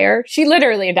inspire." She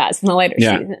literally does in the later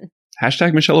season.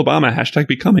 Hashtag Michelle Obama, hashtag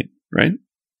becoming, right?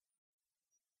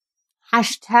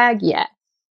 Hashtag yes.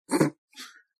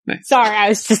 Nice. Sorry, I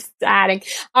was just adding.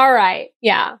 All right.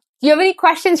 Yeah. Do you have any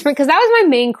questions because that was my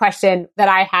main question that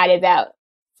I had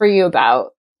for you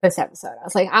about this episode. I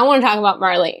was like, I want to talk about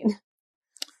Marlene.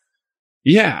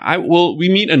 Yeah. We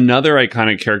meet another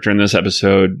iconic character in this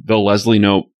episode, the Leslie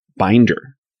Knope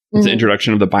binder. It's the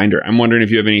introduction of the binder. I'm wondering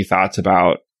if you have any thoughts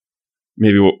about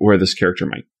maybe where this character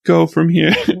might go from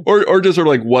here, or just sort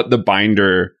of what the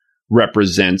binder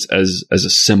represents as a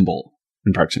symbol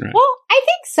in Parks and Rec. Well, I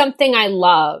think something I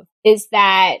love is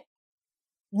that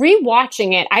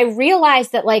rewatching it, I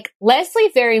realized that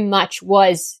Leslie very much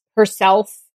was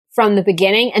herself from the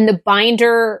beginning, and the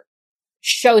binder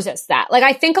shows us that.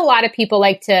 I think a lot of people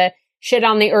like to shit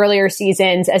on the earlier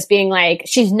seasons as being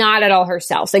she's not at all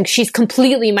herself. She's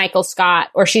completely Michael Scott,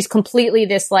 or she's completely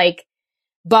this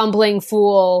bumbling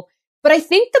fool. But I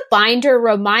think the binder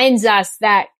reminds us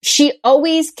that she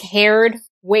always cared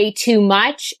way too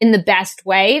much in the best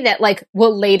way that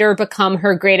will later become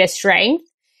her greatest strength.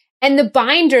 And the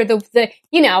binder, the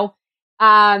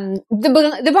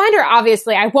binder,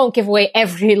 obviously, I won't give away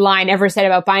every line ever said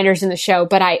about binders in the show,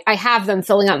 but I have them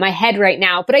filling up my head right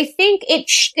now. But I think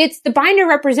it's the binder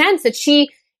represents that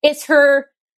it's her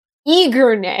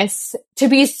eagerness to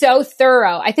be so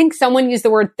thorough. I think someone used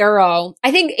the word thorough.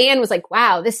 I think Anne was like,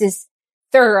 wow, this is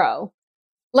thorough.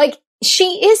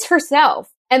 She is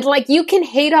herself. And you can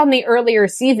hate on the earlier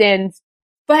seasons,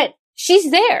 but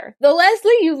she's there. The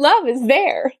Leslie you love is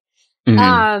there.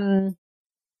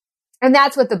 And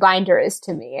that's what the binder is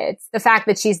to me. It's the fact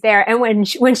that she's there. And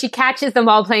when she catches them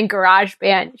all playing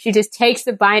GarageBand, she just takes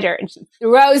the binder and she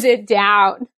throws it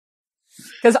down.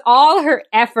 Because all her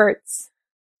efforts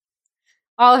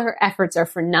are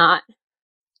for naught.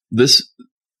 This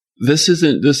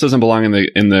doesn't belong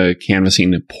in the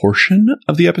canvassing portion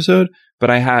of the episode,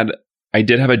 but I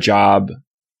did have a job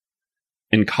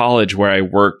in college where I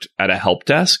worked at a help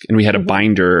desk, and we had a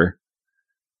binder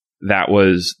that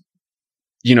was,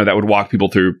 that would walk people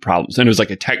through problems. And it was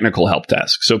a technical help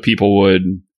desk. So people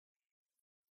would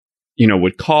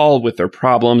call with their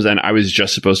problems, and I was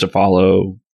just supposed to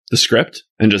follow the script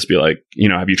and just be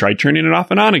have you tried turning it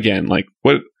off and on again?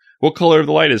 What color of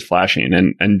the light is flashing?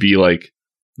 And be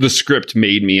the script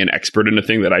made me an expert in a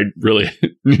thing that I really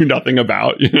knew nothing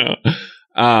about,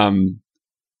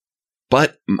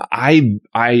 But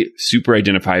I super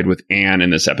identified with Anne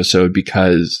in this episode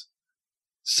because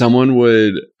someone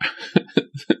would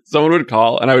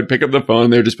call and I would pick up the phone.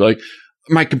 They would just be like,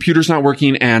 my computer's not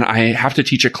working and I have to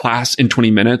teach a class in 20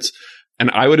 minutes.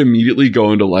 And I would immediately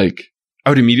go into I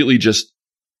would immediately just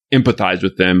empathize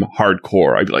with them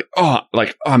hardcore. I'd be like, oh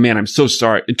man, I'm so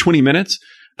sorry. In 20 minutes,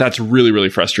 that's really, really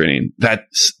frustrating. That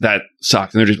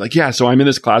sucks. And they're just like, yeah, so I'm in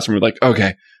this class and we're like,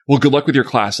 okay, well, good luck with your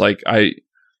class. Like, I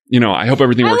hope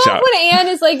everything works out. When Anne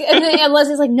is like, and then Anne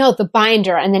Leslie's like, no, the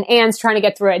binder. And then Anne's trying to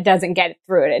get through it, doesn't get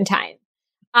through it in time.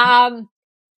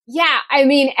 Yeah, I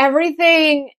mean,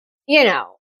 everything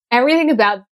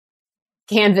about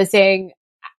canvassing,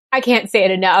 I can't say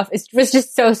it enough. It was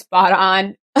just so spot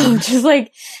on. Just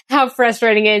like how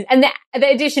frustrating it is. And the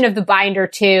addition of the binder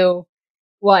too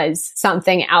was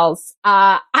something else.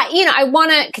 I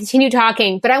want to continue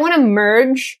talking, but I want to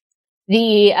merge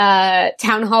the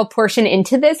town hall portion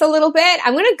into this a little bit.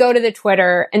 I'm going to go to the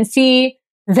Twitter and see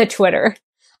the Twitter.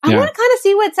 I want to kind of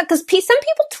see what's up, because some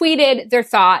people tweeted their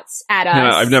thoughts at us.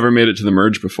 Yeah, I've never made it to the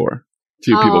merge before.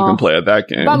 Two people can play at that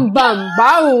game. Bum, bum,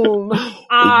 boom.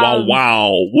 Wow,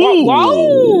 wow. Woo.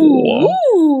 Wow.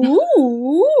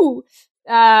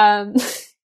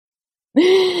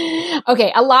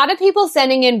 Okay, a lot of people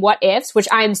sending in what ifs, which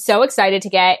I'm so excited to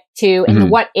get to in the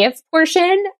what if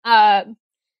portion.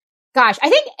 Gosh, I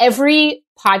think every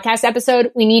podcast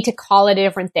episode, we need to call it a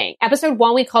different thing. Episode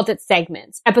 1, we called it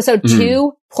segments. Episode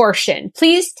 2, portion.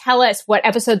 Please tell us what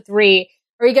episode 3,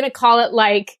 are you going to call it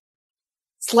like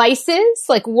slices?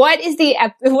 Like what is the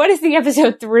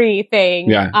episode 3 thing?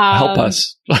 Yeah. Help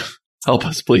us. Help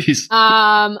us, please.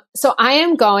 So I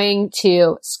am going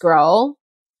to scroll.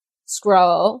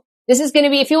 This is going to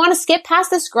be, if you want to skip past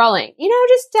the scrolling,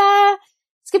 just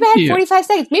skip ahead 45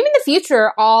 seconds. Maybe in the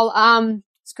future, I'll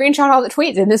screenshot all the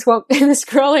tweets, and the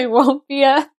scrolling won't be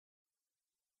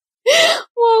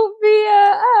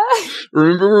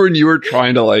Remember when you were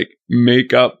trying to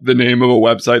make up the name of a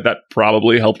website that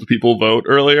probably helped people vote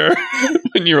earlier?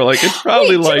 And you were like, it's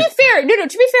probably to be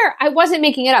fair, I wasn't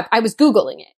making it up. I was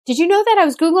Googling it. Did you know that I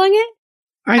was Googling it?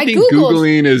 I think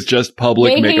Googling is just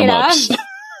public make-em-ups.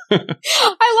 I love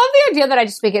the idea that I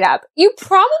just make it up. You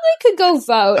probably could go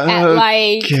vote at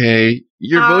Okay,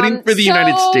 you're voting for the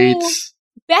United States.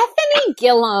 Bethany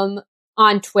Gillum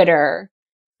on Twitter.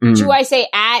 Should I say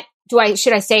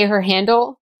her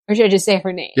handle, or should I just say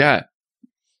her name? Yeah.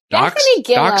 Bethany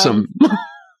Gillum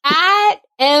at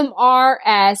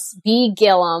MRSB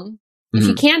Gillum. If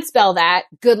you can't spell that,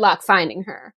 good luck finding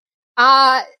her.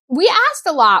 We asked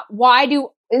a lot, why do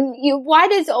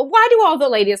all the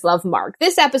ladies love Mark?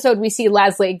 This episode, we see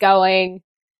Leslie going,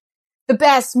 the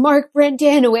best, Mark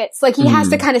Brendanowitz. Like, he has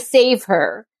to kind of save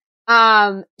her.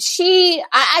 I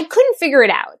couldn't figure it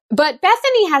out, but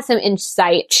Bethany has some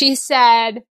insight. She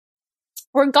said,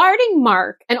 regarding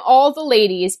Mark and all the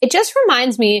ladies, it just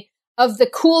reminds me of the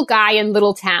cool guy in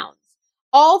little towns.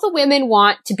 All the women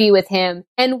want to be with him.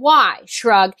 And why?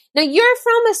 Shrug. Now, you're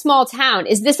from a small town.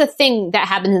 Is this a thing that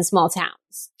happens in small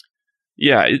towns?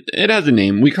 Yeah, it has a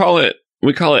name. We call it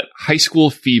high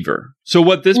school fever. So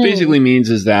what this basically means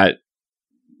is that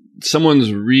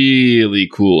someone's really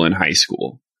cool in high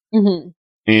school.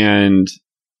 And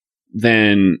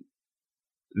then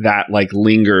that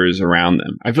lingers around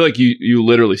them. I feel like you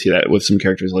literally see that with some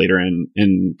characters later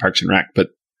in Parks and Rec.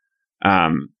 But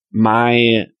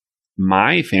my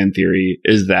fan theory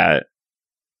is that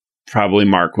probably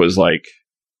Mark was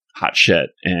hot shit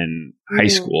in high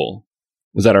school.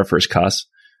 Was that our first cuss?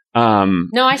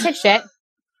 No, I said shit.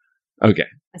 Okay.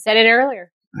 I said it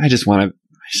earlier. I just want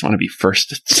to be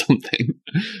first at something.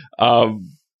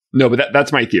 No, but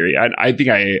that's my theory. I think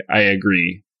I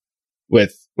agree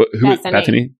with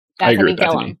Bethany. I agree with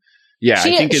Bethany. Yeah, I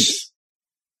think it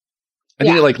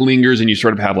lingers, and you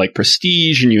sort of have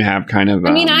prestige, and you have kind of.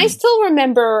 I mean, I still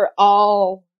remember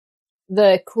all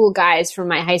the cool guys from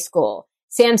my high school.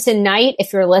 Samson Knight,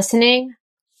 if you're listening,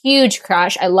 huge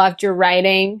crush. I loved your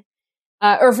writing.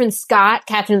 Irvin Scott,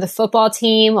 captain of the football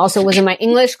team, also was in my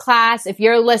English class. If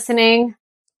you're listening,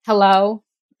 hello.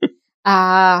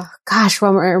 Gosh,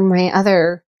 what were my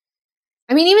other?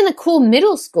 I mean, even the cool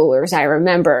middle schoolers I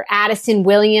remember. Addison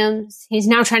Williams. He's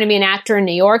now trying to be an actor in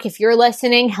New York. If you're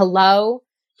listening, hello.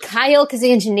 Kyle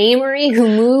Kazanjanamari, who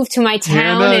moved to my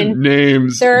town. Hannah,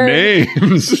 names. Yeah.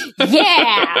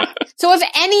 So if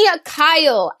any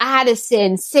Kyle,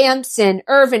 Addison, Samson,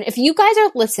 Irvin, if you guys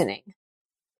are listening,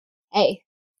 hey,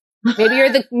 maybe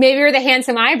you're the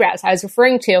handsome eyebrows I was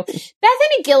referring to.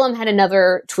 Bethany Gillum had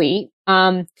another tweet.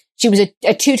 She was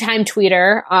a two-time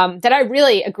tweeter that I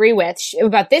really agree with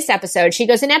about this episode. She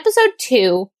goes, in episode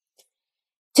 2,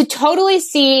 to totally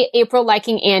see April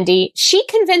liking Andy, she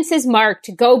convinces Mark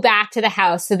to go back to the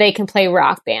house so they can play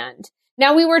Rock Band.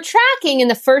 Now, we were tracking in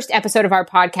the first episode of our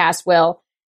podcast, Will,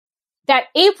 that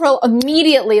April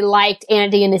immediately liked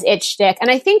Andy and his itch stick. And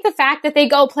I think the fact that they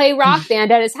go play Rock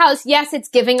Band at his house, yes, it's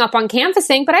giving up on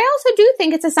canvassing, but I also do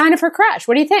think it's a sign of her crush.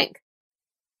 What do you think?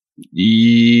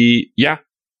 Yeah.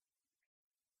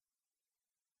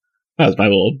 That was my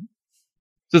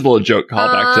just a little joke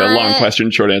callback to a long question,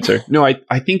 short answer. No,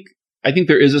 I think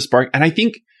there is a spark. And I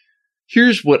think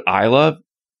here's what I love.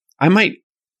 I might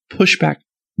push back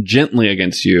gently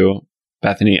against you,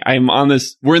 Bethany.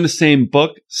 We're in the same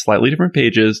book, slightly different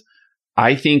pages.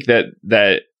 I think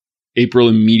that April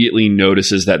immediately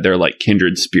notices that they're like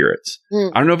kindred spirits.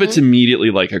 Mm-hmm. I don't know if it's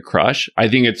immediately like a crush. I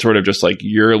think it's sort of just like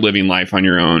you're living life on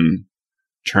your own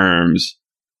terms.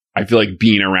 I feel like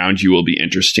being around you will be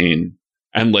interesting.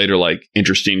 And later, like,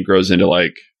 interesting grows into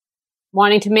like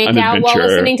wanting to make out while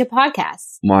listening to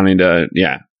podcasts. Wanting to,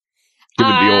 yeah. Give it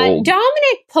the old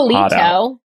Dominic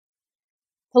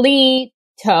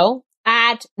Polito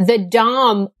at the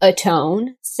Dom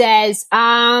Atone says,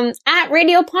 at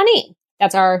Radio Pawnee.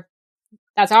 That's our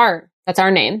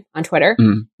name on Twitter.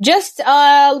 Mm. Just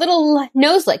a little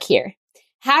nose lick here.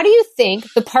 How do you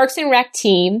think the Parks and Rec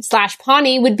team /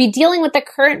 Pawnee would be dealing with the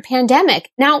current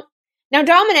pandemic? Now,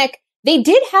 Dominic, they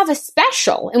did have a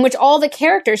special in which all the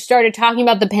characters started talking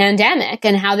about the pandemic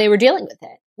and how they were dealing with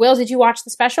it. Will, did you watch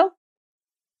the special?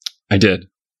 I did.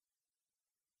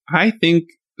 I think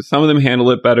some of them handle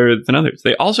it better than others.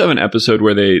 They also have an episode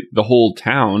where the whole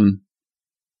town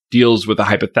deals with a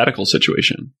hypothetical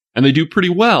situation. And they do pretty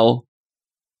well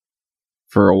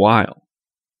for a while.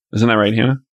 Isn't that right,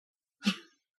 Hannah?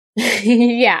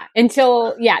 Yeah.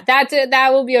 That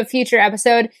will be a future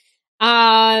episode.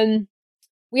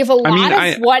 We have a lot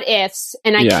of what ifs,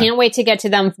 and I can't wait to get to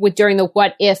them during the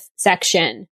what if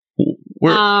section.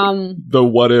 The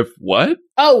what if what?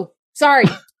 Oh, sorry.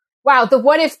 Wow, the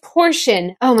what if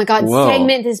portion. Oh my God,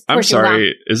 segment is portion. I'm sorry.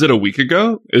 Wrong. Is it a week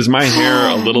ago? Is my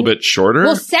hair a little bit shorter?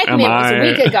 Well, segment was a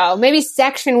week ago. Maybe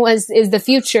section is the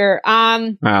future.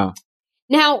 Wow.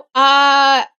 Now,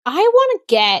 I want to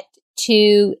get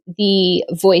to the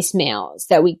voicemails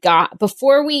that we got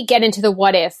before we get into the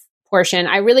what if portion.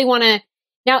 I really want to.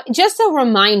 Now, just a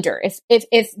reminder, if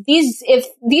these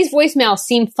voicemails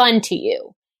seem fun to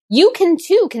you, you can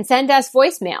send us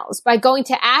voicemails by going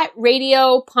to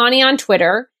 @Radio Pawnee on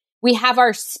Twitter. We have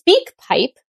our Speak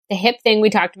Pipe, the hip thing we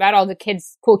talked about, all the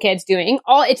cool kids doing.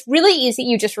 It's really easy.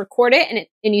 You just record it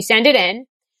and you send it in.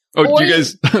 Oh, do you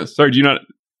guys, sorry, do you not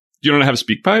have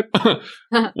Speak Pipe? Whoa.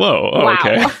 Oh,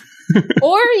 okay.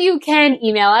 Or you can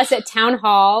email us at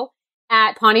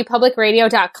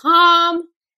townhall@pawneepublicradio.com.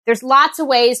 There's lots of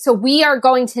ways. So we are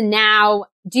going to now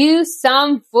do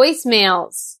some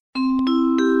voicemails.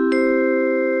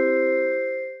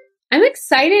 I'm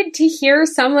excited to hear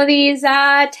some of these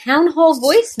town hall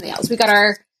voicemails. We got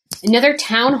another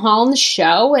town hall in the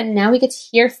show, and now we get to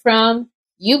hear from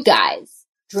you guys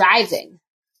driving.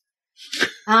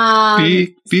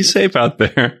 Be safe out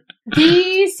there.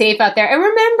 Be safe out there. And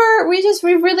remember, we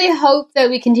really hope that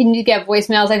we continue to get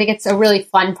voicemails. I think it's a really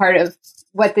fun part of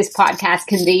what this podcast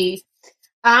can be.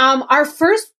 Our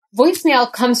first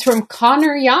voicemail comes from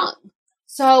Connor Young.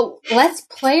 So let's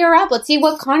play her up. Let's see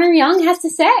what Connor Young has to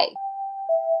say.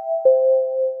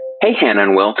 Hey, Hannah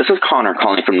and Will. This is Connor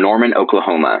calling from Norman,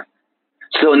 Oklahoma.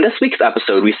 So in this week's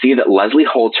episode, we see that Leslie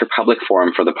holds her public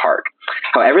forum for the park.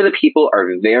 However, the people are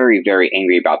very, very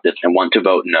angry about this and want to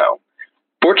vote no.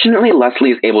 Fortunately,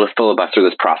 Leslie is able to filibuster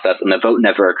this process and the vote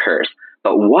never occurs.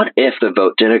 But what if the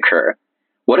vote did occur?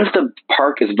 What if the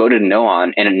park is voted no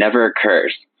on and it never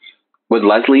occurs? Would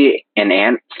Leslie and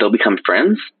Anne still become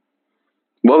friends?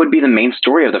 What would be the main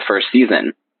story of the first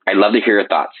season? I'd love to hear your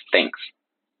thoughts. Thanks.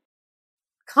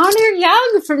 Connor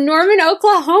Young from Norman,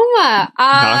 Oklahoma.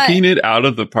 Knocking it out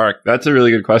of the park. That's a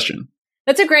really good question.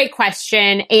 That's a great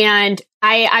question. And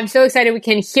I'm so excited we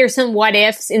can hear some what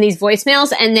ifs in these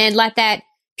voicemails and then let that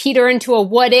peter into a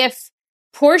what if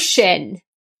portion.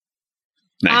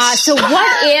 Nice. So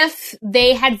what if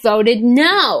they had voted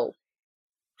no?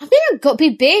 I'm going to be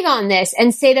big on this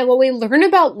and say that what we learn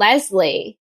about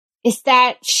Leslie is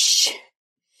that she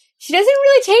doesn't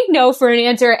really take no for an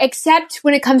answer, except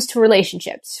when it comes to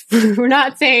relationships. We're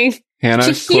not saying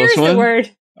Hannah, she hears the word.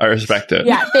 I respect it.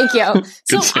 Yeah, thank you.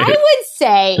 So I would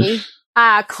say,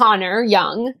 Connor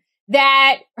Young,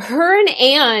 that her and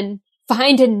Anne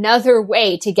find another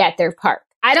way to get their park.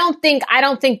 I don't think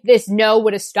this no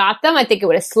would have stopped them. I think it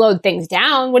would have slowed things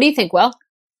down. What do you think, Will?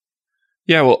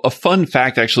 Yeah, well, a fun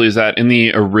fact actually is that in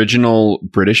the original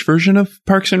British version of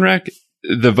Parks and Rec,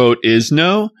 the vote is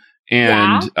no,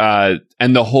 and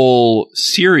the whole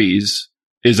series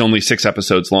is only 6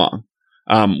 episodes long,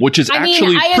 which is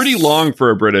pretty long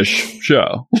for a British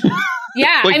show.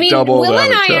 Yeah, Like I mean, double Will the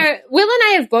and average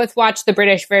I have both watched the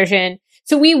British version,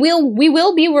 so we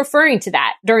will be referring to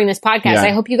that during this podcast. Yeah. I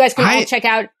hope you guys can all check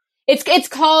out. It's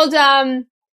called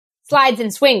Slides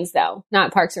and Swings, though,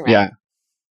 not Parks and Rec. Yeah,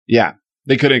 yeah.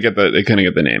 They couldn't get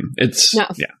the name.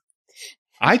 Yeah.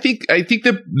 I think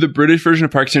the British version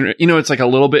of Parks and Rec, it's like a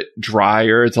little bit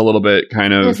drier. It's a little bit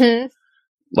kind of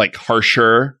like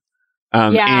harsher.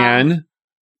 Anne,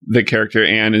 the character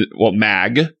Anne,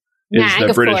 Mag is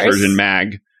the British version.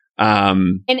 Mag,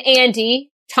 and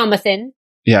Andy Tomathan.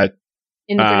 Yeah,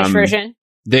 in the British version,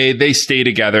 they stay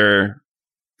together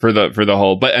for the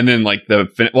whole. But and then like I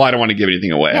don't want to give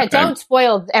anything away. Yeah, don't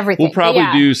spoil everything. We'll probably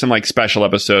do some like special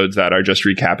episodes that are just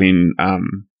recapping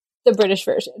the British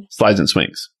version. Slides and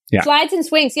Swings. Yeah. Slides and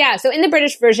Swings. Yeah. So in the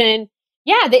British version,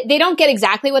 they don't get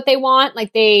exactly what they want,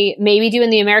 like they maybe do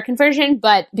in the American version,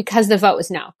 but because the vote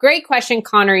was no. Great question,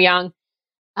 Connor Young.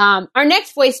 Our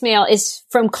next voicemail is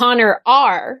from Connor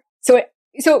R. So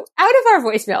out of our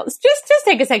voicemails, just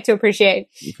take a sec to appreciate.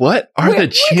 What are the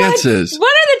chances?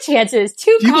 What are the chances?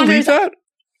 Do you believe that?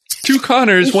 2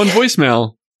 Connors, 1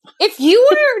 voicemail. If you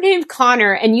were named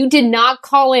Connor and you did not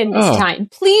call in this time,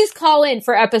 please call in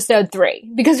for episode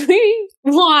 3 because we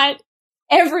want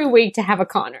every week to have a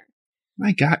Connor.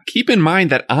 My God, keep in mind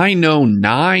that I know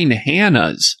 9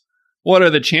 Hannahs. What are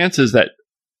the chances that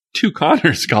 2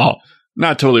 Connors call?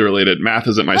 Not totally related. Math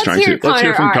isn't my strong suit. Let's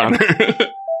hear from Connor.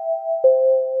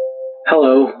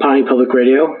 Hello, Pawnee Public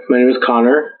Radio. My name is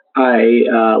Connor.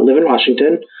 I live in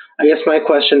Washington. I guess my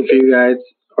question for you guys,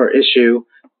 or issue,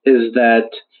 is that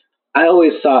I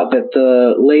always thought that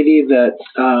the lady that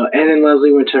Anne and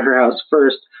Leslie went to her house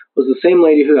first was the same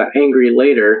lady who got angry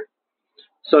later.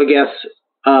 So I guess,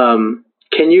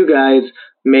 can you guys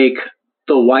make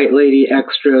the white lady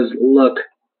extras look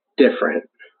different?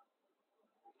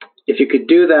 If you could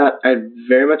do that, I'd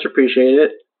very much appreciate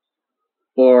it.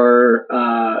 Or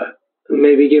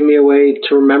maybe give me a way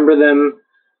to remember them,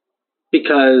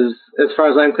 because as far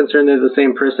as I'm concerned, they're the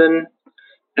same person.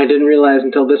 I didn't realize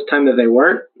until this time that they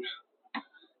weren't.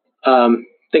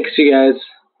 Thanks, you guys.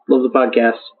 Love the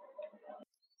podcast.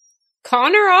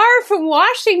 Connor R. from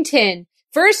Washington.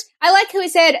 First, I like how he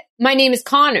said, my name is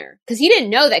Connor, because he didn't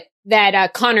know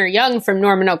that Connor Young from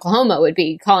Norman, Oklahoma would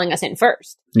be calling us in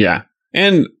first. Yeah.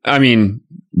 And, I mean,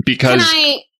 because...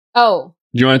 Do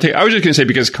you want to take... I was just going to say,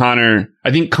 because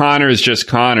I think Connor is just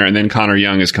Connor, and then Connor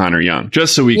Young is Connor Young,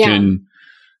 just so we can,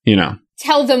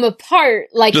 tell them apart.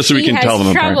 Like, just so we can tell them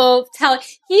apart.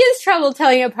 He has trouble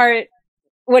telling apart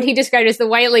what he described as the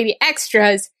white lady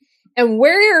extras, and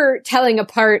we're telling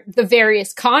apart the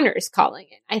various Connors calling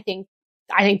it. I think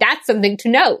that's something to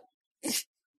note.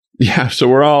 Yeah, so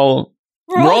we're all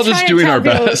just doing our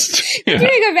best. We're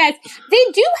doing our best. They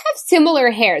do have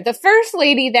similar hair. The first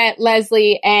lady that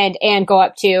Leslie and Anne go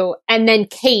up to, and then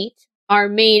Kate, our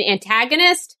main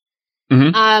antagonist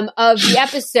of the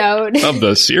episode. Of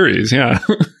the series, yeah.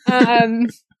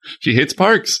 She hates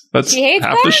parks. That's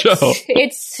half the show.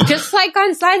 It's just like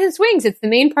on Slides and Swings. It's the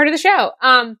main part of the show.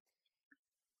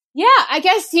 Yeah, I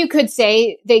guess you could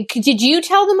say did you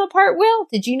tell them apart, Will?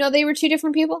 Did you know they were 2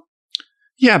 different people?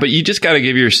 Yeah, but you just got to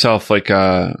give yourself like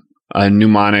a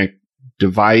mnemonic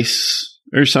device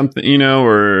or something,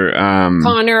 or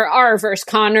Connor R versus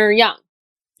Connor Young.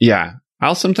 Yeah,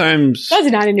 I'll sometimes. That's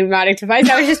not a mnemonic device.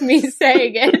 That was just me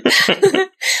saying it.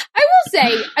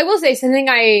 I will say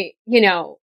something.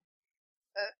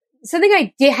 Something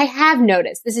I have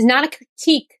noticed. This is not a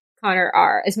critique, Connor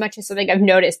R, as much as something I've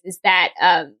noticed is that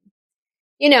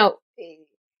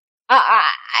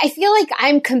I feel like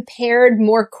I'm compared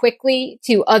more quickly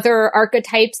to other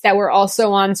archetypes that were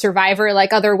also on Survivor,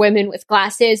 like other women with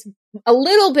glasses, a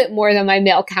little bit more than my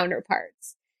male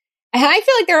counterparts. And I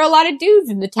feel like there are a lot of dudes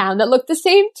in the town that look the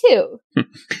same too.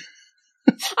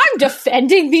 I'm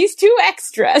defending these 2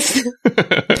 extras.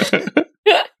 But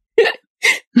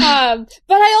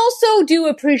I also do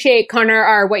appreciate, Connor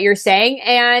R, what you're saying.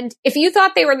 And if you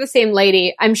thought they were the same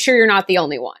lady, I'm sure you're not the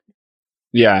only one.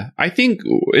 Yeah, I think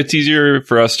it's easier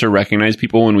for us to recognize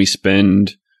people when we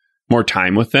spend more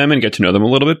time with them and get to know them a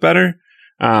little bit better.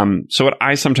 So what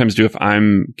I sometimes do if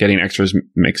I'm getting extras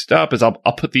mixed up is I'll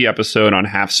put the episode on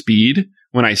half speed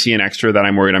when I see an extra that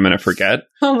I'm worried I'm going to forget.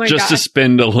 Oh my just God. To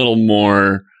spend a little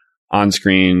more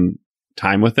on-screen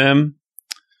time with them.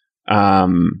 I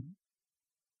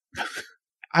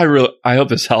hope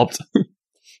this helped.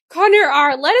 Connor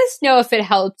R, let us know if it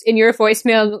helped in your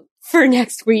voicemail for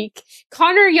next week.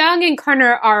 Connor Young and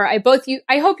Connor R, I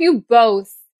hope you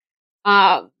both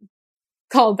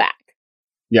call back.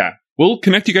 Yeah. We'll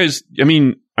connect you guys. I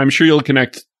mean, I'm sure you'll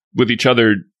connect with each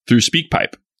other through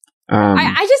SpeakPipe.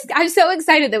 I just I'm so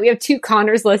excited that we have two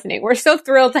Connors listening. We're so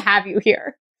thrilled to have you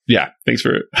here. Yeah. Thanks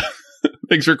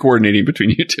for coordinating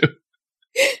between you two.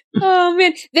 Oh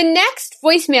man. The next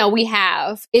voicemail we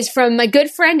have is from my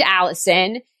good friend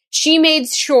Allison. She made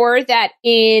sure that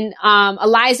in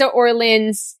Eliza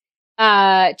Orland's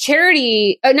not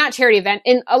charity event,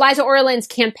 in Eliza Orland's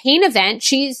campaign event,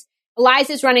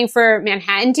 Eliza's running for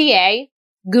Manhattan DA.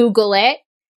 Google it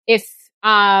if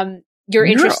you're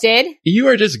interested. You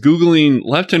are just Googling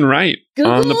left and right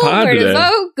Google on the pod where today. to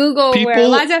vote. Google People where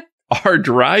Eliza are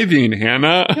driving,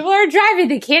 Hannah. People are driving.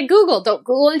 They can't Google. Don't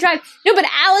Google and drive. No, but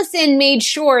Allison made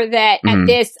sure that at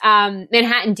this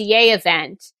Manhattan DA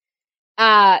event,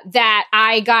 that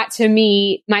I got to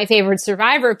meet my favorite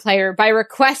Survivor player by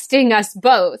requesting us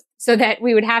both so that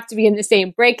we would have to be in the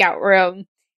same breakout room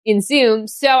in Zoom.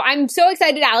 So I'm so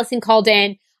excited Allison called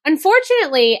in.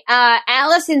 Unfortunately,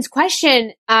 Allison's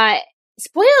question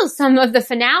spoils some of the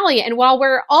finale. And while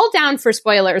we're all down for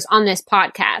spoilers on this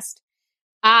podcast,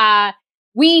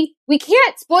 we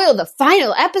can't spoil the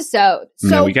final episode.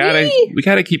 So we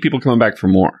gotta keep people coming back for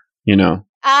more, you know.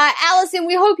 Allison,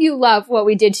 we hope you love what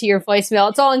we did to your voicemail.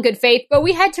 It's all in good faith, but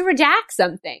we had to redact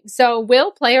something. So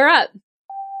we'll play her up.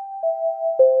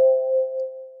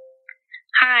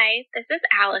 Hi, this is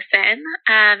Allison.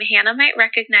 Hannah might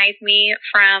recognize me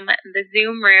from the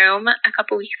Zoom room a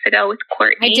couple weeks ago with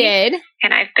Courtney. I did.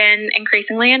 And I've been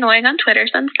increasingly annoying on Twitter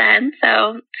since then,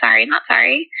 so sorry, not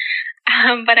sorry.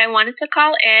 But I wanted to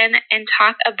call in and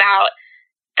talk about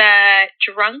the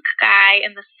drunk guy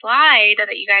in the slide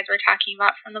that you guys were talking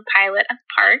about from the pilot of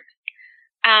Parks.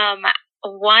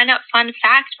 One fun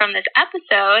fact from this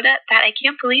episode that I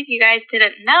can't believe you guys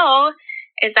didn't know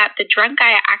is that the drunk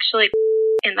guy actually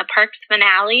in the Parks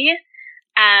finale.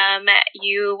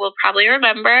 You will probably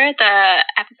remember the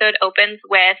episode opens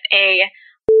with a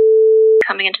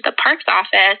coming into the Parks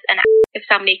office and if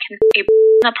somebody can stay in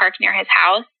the park near his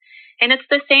house. And it's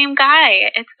the same guy.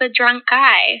 It's the drunk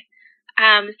guy.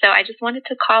 So I just wanted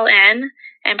to call in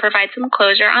and provide some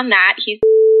closure on that. He's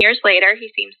years later.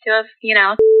 He seems to have,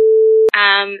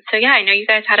 so yeah, I know you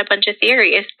guys had a bunch of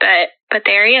theories, but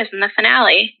there he is in the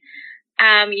finale.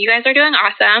 You guys are doing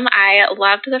awesome. I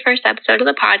loved the first episode of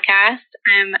the podcast.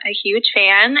 I'm a huge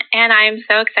fan, and I'm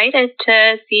so excited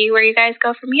to see where you guys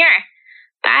go from here.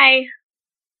 Bye.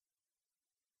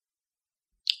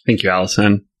 Thank you,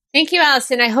 Allison. Thank you,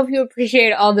 Allison. I hope you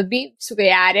appreciate all the beeps we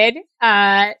added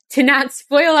to not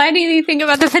spoil anything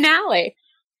about the finale.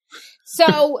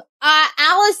 So,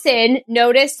 Allison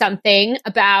noticed something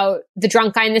about the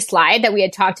drunk guy in the slide that we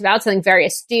had talked about, something very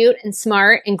astute and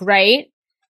smart and great.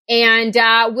 And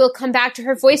we'll come back to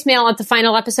her voicemail at the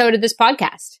final episode of this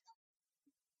podcast.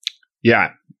 Yeah,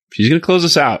 she's going to close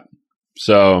us out.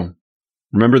 So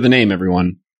remember the name,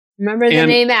 everyone. Remember the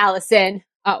name, Allison.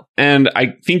 Oh, and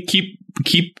I think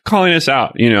keep calling us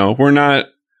out. You know, we're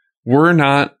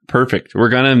not perfect. We're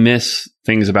going to miss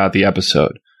things about the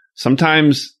episode.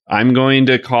 Sometimes I'm going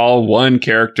to call one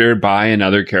character by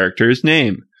another character's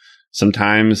name.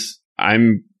 Sometimes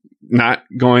I'm not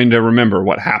going to remember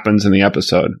what happens in the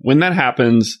episode. When that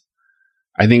happens,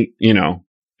 I think,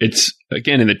 it's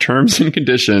again in the terms and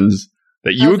conditions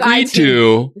that you agreed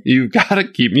to. You've got to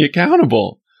keep me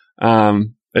accountable.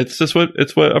 It's just what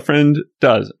a friend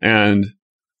does. And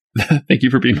thank you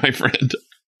for being my friend.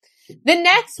 The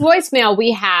next voicemail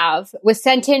we have was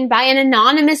sent in by an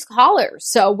anonymous caller.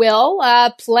 So we'll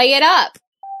play it up.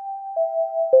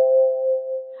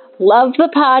 Love the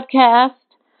podcast.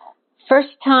 First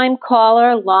time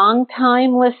caller, long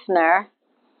time listener.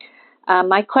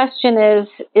 My question is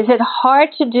it hard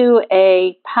to do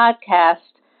a podcast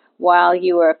while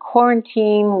you are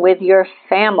quarantined with your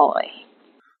family?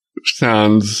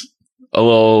 Sounds a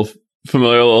little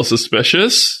familiar, a little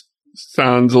suspicious.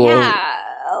 Sounds a little... Yeah,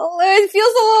 it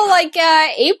feels a little like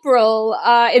April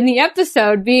in the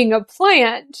episode being a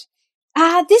plant.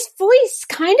 This voice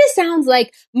kind of sounds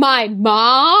like my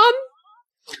mom.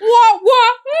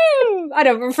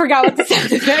 I forgot what the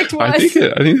sound effect was. I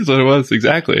think that's what it was.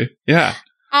 Exactly. Yeah.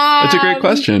 That's a great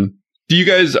question. Are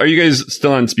you guys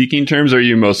still on speaking terms, or are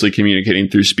you mostly communicating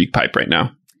through SpeakPipe right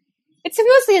now? It's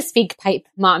mostly a SpeakPipe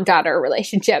mom-daughter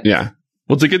relationship. Yeah.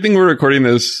 Well, it's a good thing we're recording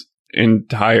this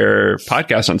entire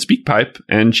podcast on SpeakPipe,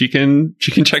 and she can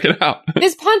check it out.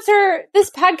 This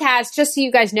podcast, just so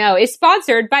you guys know, is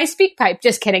sponsored by SpeakPipe.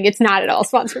 Just kidding. It's not at all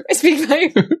sponsored by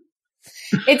SpeakPipe.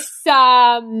 It's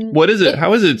what is it?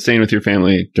 How is it staying with your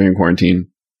family during quarantine?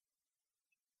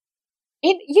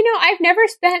 I've never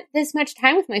spent this much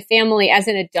time with my family as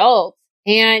an adult,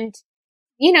 and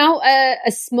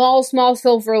a small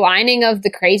silver lining of the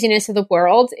craziness of the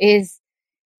world is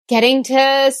getting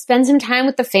to spend some time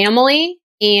with the family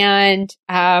and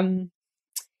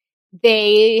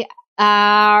they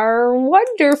are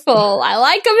wonderful. I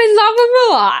like them and love them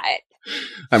a lot.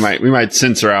 We might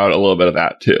censor out a little bit of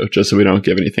that too, just so we don't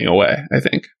give anything away, I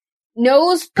think.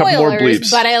 No Couple more spoilers,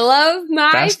 bleeps. but I love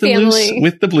my Fast and family. loose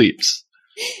with the bleeps.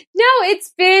 No,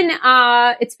 it's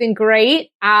been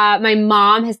great. My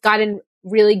mom has gotten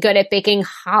really good at baking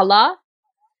challah.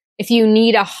 If you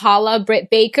need a challah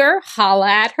baker, holla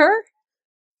at her.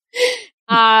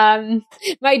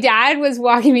 My dad was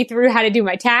walking me through how to do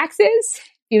my taxes.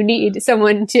 You need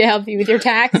someone to help you with your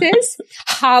taxes,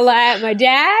 holla at my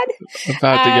dad.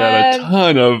 About to get a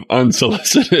ton of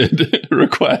unsolicited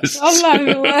requests.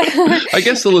 I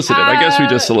guess solicited. I guess we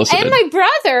just solicited. And my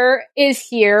brother is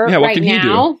here right can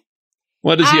now. He do?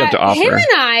 What does he have to offer? Him and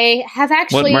I have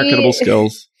actually... What marketable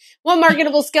skills? What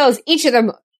marketable skills? Each of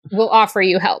them will offer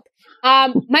you help.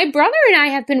 My brother and I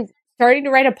have been starting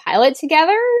to write a pilot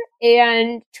together,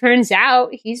 and turns out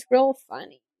he's real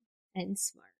funny and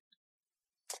smart.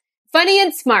 Funny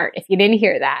and smart, if you didn't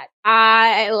hear that.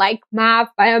 I like my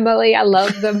family. I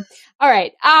love them. All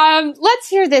right. Let's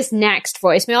hear this next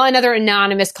voicemail. Another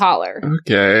anonymous caller.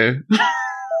 Okay.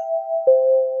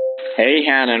 Hey,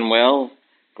 Hannah and Will.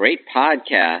 Great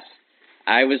podcast.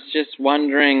 I was just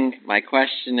wondering, my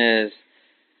question is,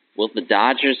 will the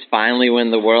Dodgers finally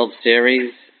win the World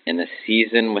Series in a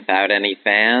season without any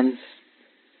fans?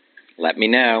 Let me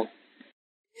know.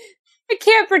 I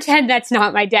can't pretend that's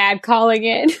not my dad calling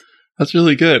in. That's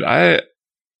really good.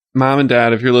 Mom and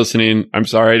Dad, if you're listening, I'm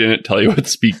sorry I didn't tell you what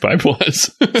SpeakPipe was.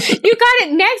 You got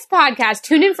it next podcast.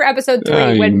 Tune in for episode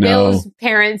 3 when Bill's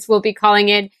parents will be calling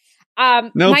in.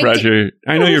 No pressure.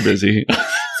 I know you're busy.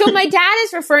 So my dad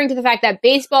is referring to the fact that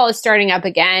baseball is starting up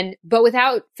again, but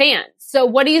without fans. So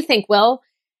what do you think, Will?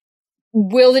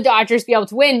 Will the Dodgers be able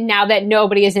to win now that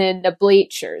nobody is in the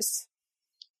bleachers?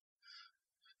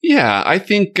 Yeah, I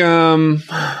think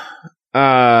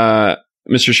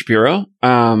Mr. Shapiro,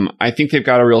 I think they've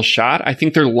got a real shot. I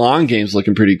think their long game's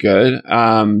looking pretty good.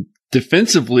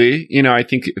 Defensively, I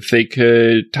think if they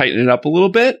could tighten it up a little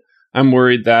bit, I'm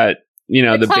worried that,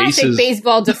 the bases...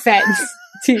 baseball defense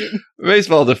team.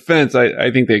 Baseball defense,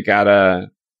 I think they gotta,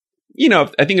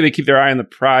 I think if they keep their eye on the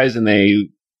prize and they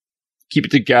keep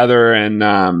it together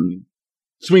and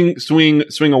swing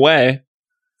away.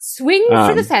 Swing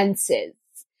for the fences.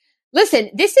 Listen,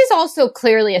 this is also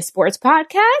clearly a sports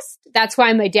podcast. That's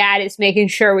why my dad is making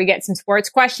sure we get some sports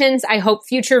questions. I hope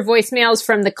future voicemails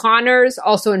from the Connors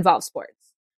also involve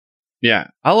sports. Yeah.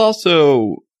 I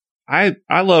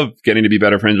love getting to be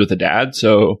better friends with a dad.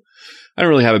 So I don't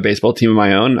really have a baseball team of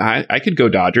my own. I could go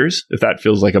Dodgers if that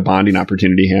feels like a bonding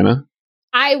opportunity, Hannah.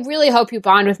 I really hope you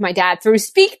bond with my dad through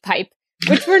SpeakPipe,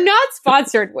 which we're not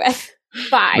sponsored with.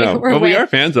 But we are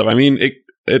fans of. I mean,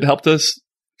 it helped us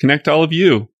connect all of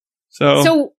you.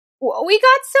 So we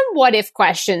got some what if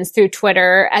questions through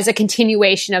Twitter as a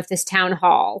continuation of this town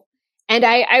hall. And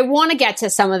I want to get to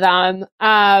some of them.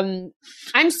 I'm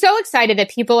so excited that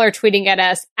people are tweeting at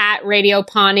us at Radio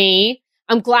Pawnee.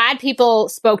 I'm glad people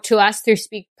spoke to us through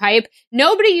SpeakPipe.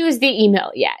 Nobody used the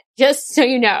email yet, just so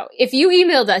you know. If you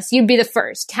emailed us, you'd be the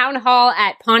first.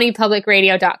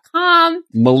 townhall@pawneepublicradio.com.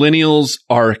 Millennials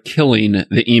are killing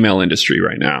the email industry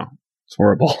right now. It's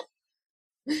horrible.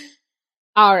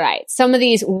 All right. Some of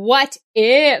these what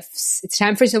ifs. It's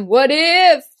time for some what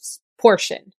ifs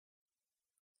portion.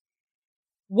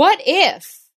 What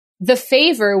if The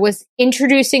Favor was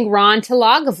introducing Ron to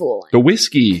Lagavulin? The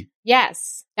whiskey.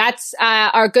 Yes. That's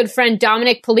our good friend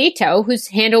Dominic Polito, whose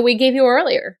handle we gave you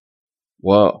earlier.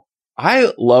 Whoa.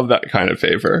 I love that kind of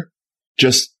favor.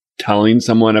 Just telling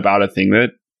someone about a thing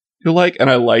that you like. And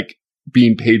I like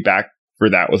being paid back for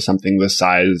that with something the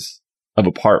size of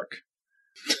a park.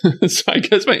 So I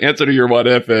guess my answer to your what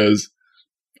if is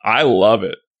I love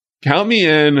it. Count me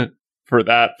in for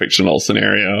that fictional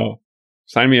scenario.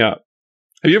 Sign me up.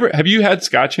 Have you had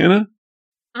scotch, Hannah?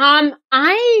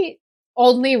 I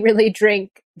only really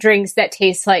drink drinks that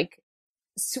taste like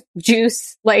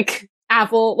juice, like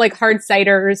apple, like hard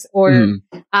ciders or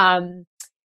the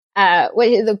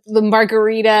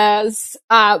margaritas.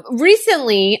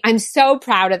 Recently, I'm so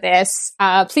proud of this.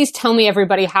 Please tell me,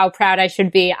 everybody, how proud I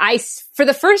should be. For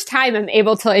the first time, I'm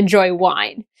able to enjoy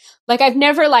wine. Like, I've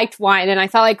never liked wine, and I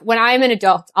thought, like, when I'm an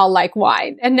adult, I'll like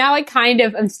wine. And now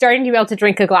I'm starting to be able to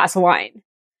drink a glass of wine.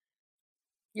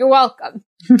 You're welcome.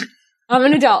 I'm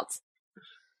an adult.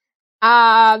 We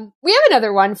have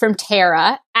another one from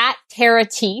Tara, at Tara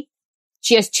Teeth.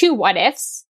 She has 2 what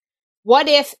ifs. What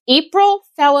if April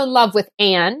fell in love with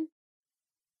Anne?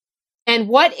 And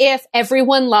what if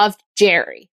everyone loved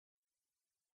Jerry?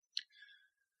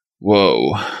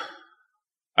 Whoa.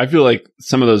 I feel like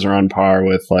some of those are on par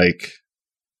with like,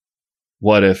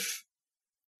 what if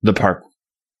the park,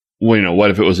 well, you know,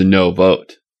 what if it was a no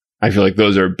vote? I feel like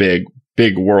those are big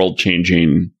world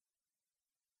changing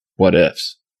what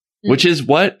ifs, which is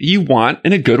what you want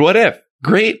in a good what if.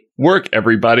 Great work,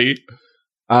 everybody.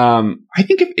 I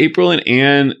think if April and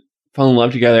Anne fell in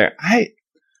love together, I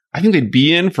think they'd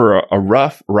be in for a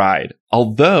rough ride.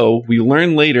 Although we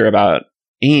learn later about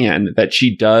Anne that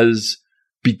she does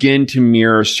begin to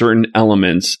mirror certain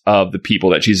elements of the people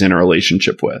that she's in a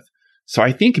relationship with. So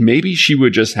I think maybe she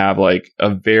would just have like a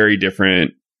very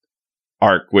different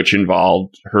arc, which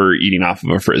involved her eating off of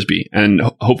a Frisbee, and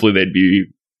hopefully they'd be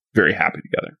very happy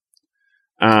together.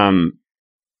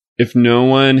 If no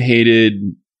one hated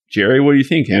Jerry, what do you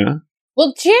think, Hannah?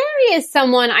 Well, Jerry is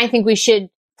someone I think we should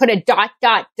put a ...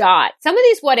 Some of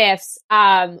these what ifs,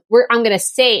 I'm going to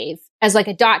save as like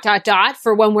a ...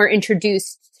 for when we're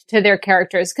introduced to their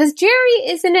characters, because Jerry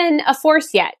isn't in a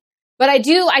force yet. But I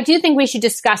do think we should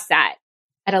discuss that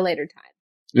at a later time.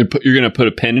 You're going to put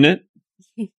a pin in it?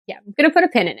 Yeah, I'm going to put a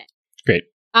pin in it. Great.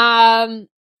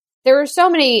 There were so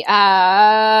many,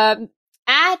 at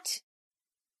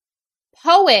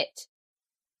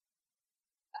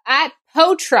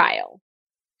Poe Trial.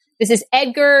 This is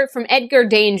Edgar from Edgar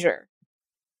Danger.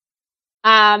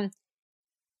 Hannah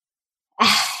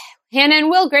and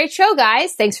Will, great show,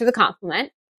 guys. Thanks for the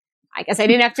compliment. I guess I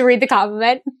didn't have to read the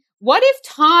compliment. What if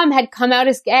Tom had come out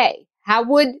as gay? How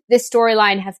would this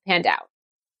storyline have panned out?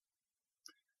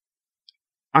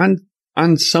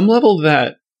 On some level,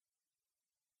 that,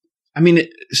 I mean,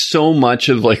 so much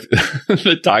of like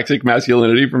the toxic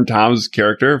masculinity from Tom's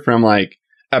character from like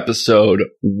episode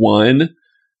 1,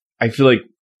 I feel like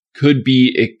could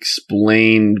be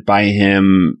explained by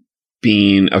him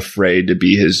being afraid to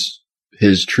be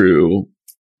his true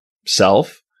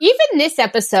self. Even this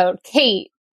episode,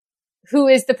 Kate, who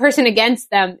is the person against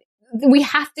them, we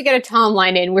have to get a Tom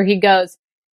line in where he goes,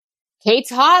 "Kate's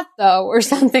hot though," or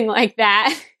something like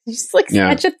that. Just like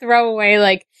such a throwaway,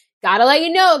 like, gotta let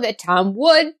you know that Tom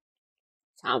would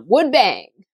bang.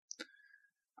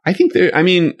 I think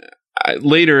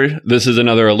later, this is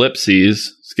another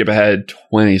ellipses. Skip ahead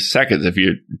 20 seconds if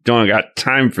you don't got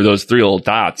time for those 3 little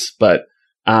dots. But,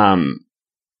 I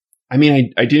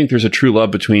do think there's a true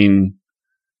love between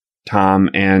Tom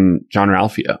and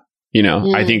Jean-Ralphio. You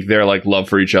know, I think their like love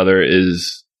for each other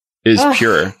is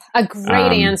pure. A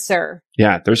great answer.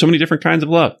 Yeah. There's so many different kinds of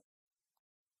love.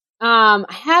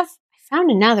 I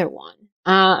found another one.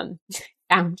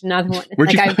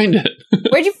 Where'd you find it?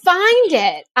 Where'd you find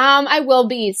it? I will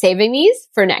be saving these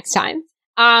for next time.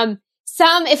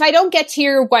 If I don't get to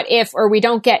your what if, or we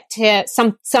don't get to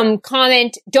some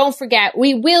comment, don't forget,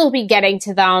 we will be getting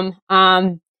to them,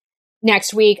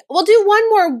 next week. We'll do one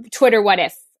more Twitter what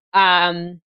if.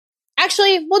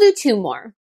 Actually, we'll do 2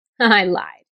 more. I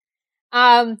lied.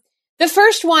 The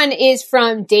first one is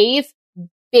from Dave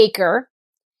Baker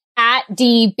at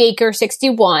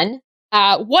dbaker61.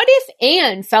 What if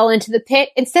Anne fell into the pit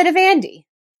instead of Andy?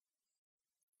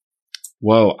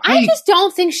 Whoa. I just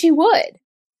don't think she would.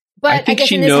 But I think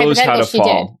she knows how to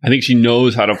fall. I think she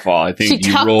knows how to fall. I think you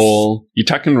tuck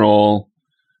and roll.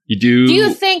 You do. Do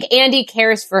you think Andy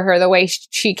cares for her the way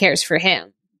she cares for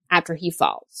him after he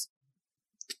falls?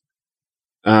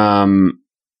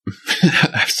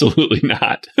 Absolutely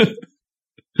not.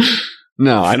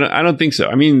 No, I don't think so.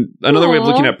 I mean, another way of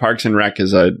looking at Parks and Rec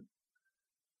is a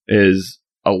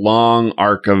long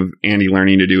arc of Andy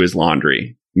learning to do his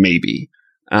laundry, maybe.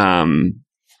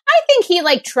 I think he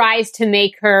like tries to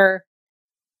make her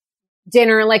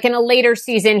dinner. Like in a later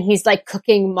season, he's like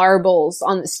cooking marbles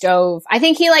on the stove. I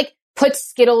think he like puts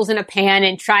Skittles in a pan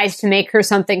and tries to make her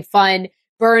something fun,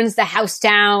 burns the house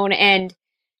down, and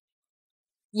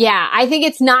yeah, I think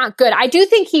it's not good. I do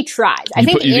think he tries. I'm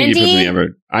not giving him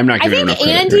enough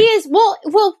credit. Andy is, well,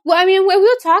 I mean,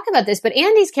 we'll talk about this, but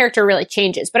Andy's character really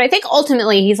changes. But I think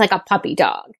ultimately he's like a puppy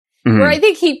dog, where I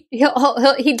think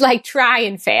he'd like try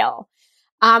and fail.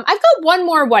 I've got one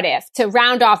more what if to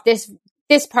round off this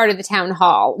part of the town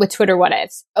hall with Twitter what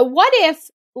ifs. What if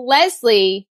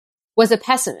Leslie was a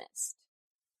pessimist?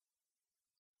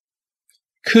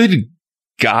 Could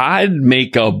God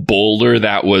make a boulder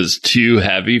that was too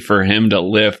heavy for him to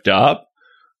lift up?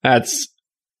 That's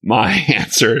my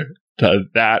answer to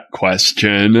that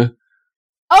question.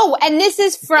 Oh, and this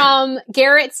is from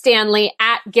Garrett Stanley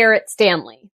at Garrett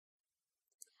Stanley.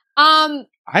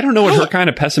 I don't know what her kind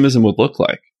of pessimism would look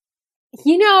like.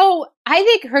 You know, I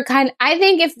think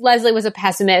if Leslie was a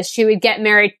pessimist, she would get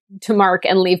married to Mark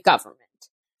and leave government.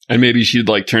 And maybe she'd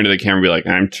like turn to the camera and be like,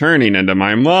 "I'm turning into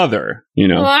my mother," you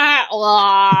know.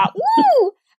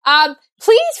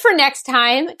 Please, for next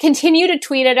time, continue to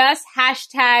tweet at us,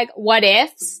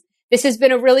 #whatifs. This has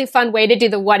been a really fun way to do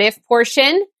the what if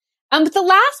portion. But the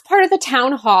last part of the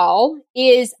town hall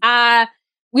is,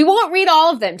 we won't read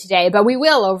all of them today, but we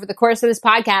will over the course of this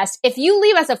podcast. If you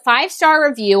leave us a 5-star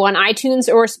review on iTunes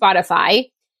or Spotify,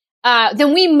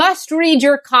 then we must read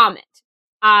your comment.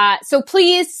 So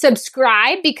please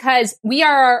subscribe, because we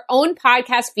are our own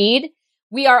podcast feed.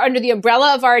 We are under the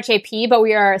umbrella of RHAP, but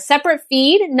we are a separate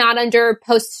feed, not under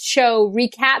post-show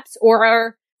recaps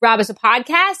or Rob as a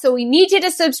podcast. So we need you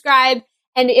to subscribe,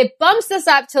 and it bumps us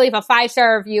up to leave a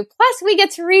 5-star review. Plus, we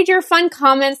get to read your fun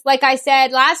comments. Like I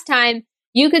said last time,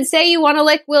 you could say you want to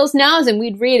lick Will's nose, and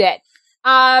we'd read it.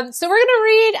 So we're going to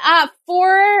read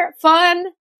 4 fun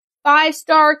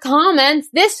 5-star comments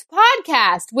this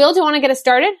podcast. Will, do you want to get us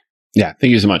started? Yeah,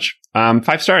 thank you so much.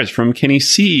 5 stars from Kenny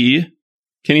C.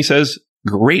 Kenny says,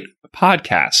 great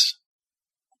podcast.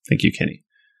 Thank you, Kenny.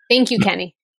 Thank you,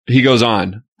 Kenny. He goes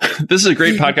on. This is a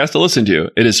great podcast to listen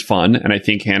to. It is fun, and I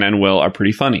think Hannah and Will are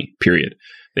pretty funny, period.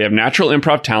 They have natural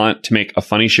improv talent to make a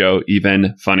funny show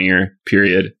even funnier,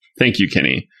 period. Thank you,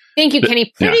 Kenny. Thank you,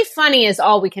 Kenny. Pretty funny is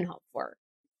all we can hope for.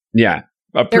 Yeah.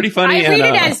 Pretty funny. I read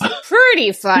it as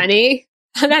pretty funny.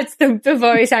 That's the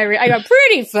voice I read. I got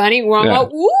pretty funny. Yeah.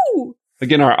 Ooh.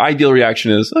 Again, our ideal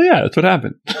reaction is, oh yeah, that's what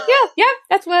happened. Yeah,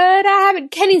 that's what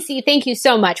happened. Kenny C, thank you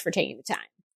so much for taking the time.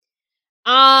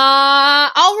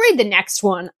 I'll read the next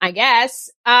one, I guess.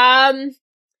 No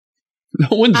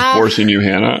one's forcing you,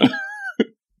 Hannah.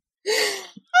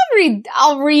 I'm going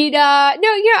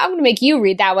to make you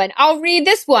read that one. I'll read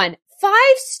this one. 5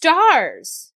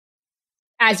 stars.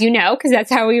 As you know, because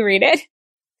that's how we read it.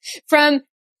 From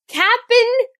Captain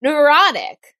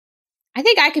Neurotic. I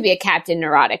think I could be a Captain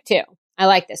Neurotic, too. I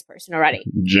like this person already.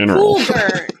 General. Cool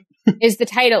Burn is the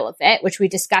title of it, which we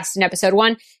discussed in episode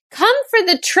 1. Come for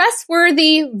the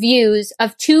trustworthy views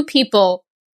of 2 people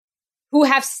who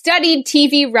have studied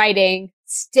TV writing.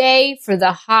 Stay for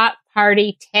the hot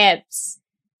party tips.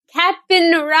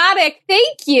 Captain Neurotic,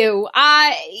 thank you.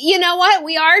 You know what?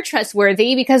 We are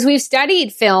trustworthy because we've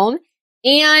studied film,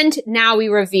 and now we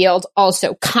revealed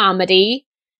also comedy.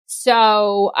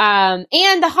 So,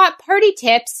 and the hot party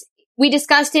tips we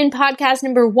discussed in podcast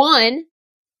number 1,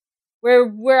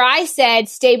 where I said,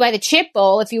 stay by the chip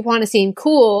bowl if you want to seem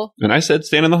cool. And I said,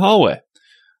 stand in the hallway.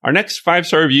 Our next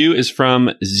 5-star review is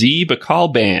from Z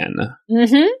Bakalban.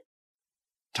 Mm-hmm.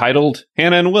 Titled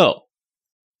Hannah and Will.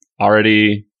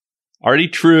 Already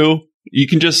true. You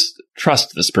can just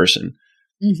trust this person.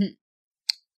 Mm-hmm.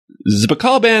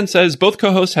 Zbakalban says both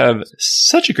co-hosts have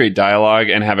such a great dialogue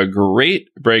and have a great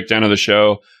breakdown of the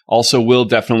show. Also, Will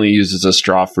definitely uses a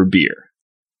straw for beer,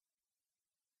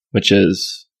 which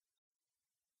is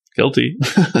guilty.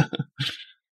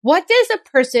 What does a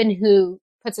person who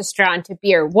puts a straw into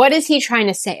beer, what is he trying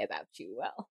to say about you,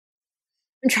 Will?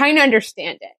 I'm trying to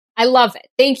understand it. I love it.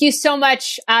 Thank you so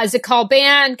much,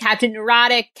 Zakalban, Captain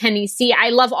Neurotic, Kenny C. I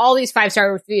love all these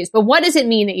 5-star reviews, but what does it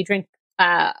mean that you drink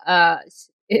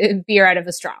beer out of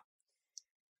a straw?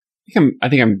 I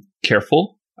think I'm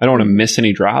careful. I don't want to miss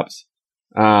any drops.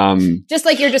 Just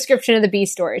like your description of the bee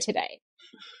story today.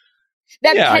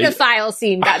 That pedophile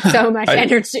scene got so much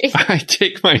energy. I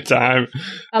take my time.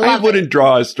 I wouldn't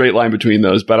draw a straight line between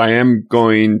those, but I am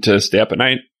going to stay up at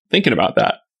night thinking about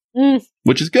that,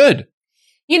 which is good.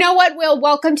 You know what, Will?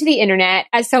 Welcome to the internet.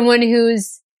 As someone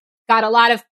who's got a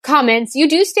lot of comments, you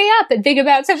do stay up and think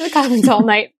about some of the comments all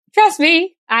night. Trust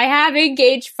me, I have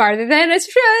engaged farther than I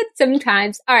should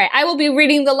sometimes. All right, I will be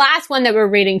reading the last one that we're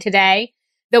reading today,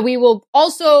 though we will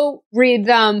also read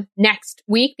them next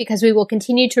week because we will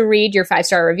continue to read your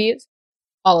 5-star reviews,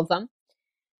 all of them.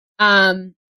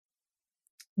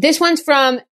 This one's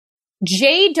from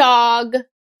JDog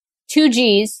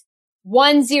 2Gs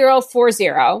 1040.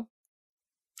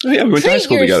 Oh, yeah, we went to high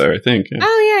school together, I think. Yeah.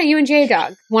 Oh, yeah, you and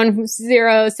JDog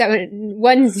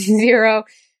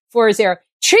 1040.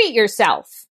 Treat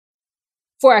yourself!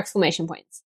 4 exclamation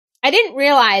points. I didn't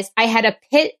realize I had a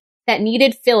pit that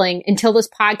needed filling until this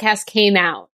podcast came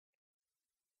out.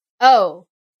 Oh,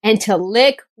 and to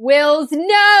lick Will's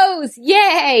nose!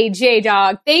 Yay,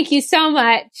 JDog. Thank you so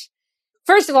much.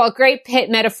 First of all, great pit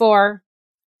metaphor.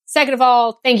 Second of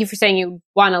all, thank you for saying you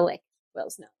want to lick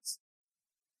Will's nose.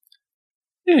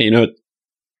 Yeah,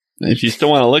 if you still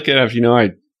want to lick it after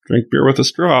I drink beer with a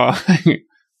straw, I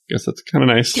guess that's kind of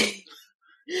nice.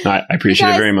 I appreciate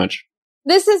it very much.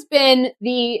 This has been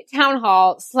the town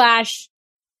hall /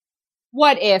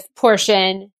 what if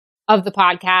portion of the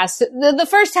podcast. The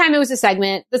first time it was a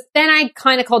segment. Then I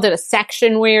kind of called it a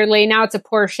section weirdly. Now it's a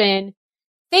portion.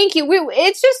 Thank you.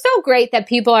 It's just so great that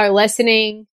people are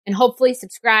listening and hopefully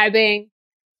subscribing.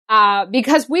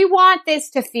 because we want this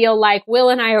to feel like Will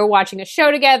and I are watching a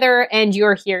show together and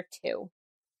you're here too.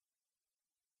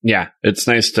 Yeah, it's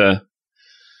nice to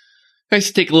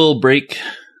take a little break,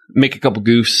 make a couple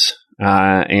goofs,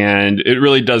 and it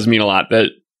really does mean a lot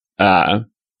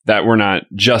that we're not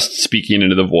just speaking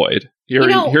into the void.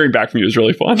 Hearing back from you is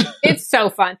really fun. It's so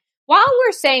fun. While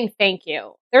we're saying thank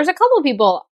you, there's a couple of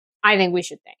people I think we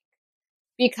should thank,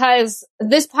 because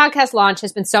this podcast launch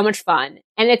has been so much fun,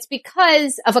 and it's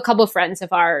because of a couple of friends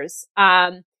of ours.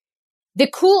 The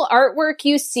cool artwork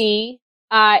you see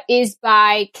is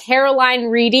by Caroline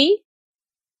Reedy.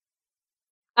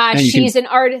 She's an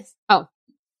artist. Oh.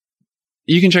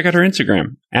 You can check out her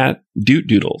Instagram at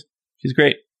DootDoodle. She's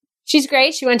great. She's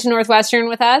great. She went to Northwestern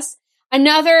with us.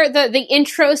 The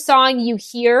intro song you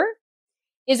hear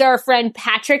is our friend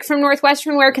Patrick from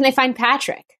Northwestern. Where can they find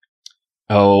Patrick?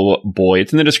 Oh boy,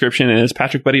 it's in the description, and it's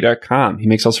patrickbuddy.com. He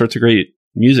makes all sorts of great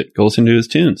music. Go listen to his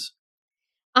tunes.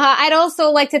 I'd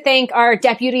also like to thank our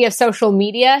deputy of social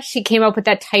media. She came up with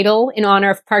that title in honor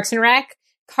of Parks and Rec,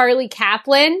 Carly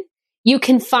Kaplan. You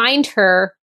can find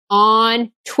her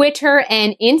on Twitter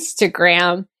and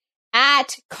Instagram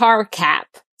at CarCap,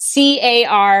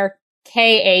 CarKap.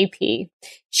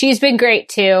 She's been great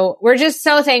too. We're just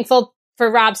so thankful for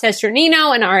Rob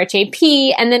Sesternino and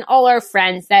RHAP, and then all our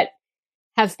friends that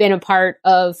have been a part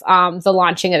of the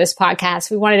launching of this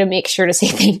podcast. We wanted to make sure to say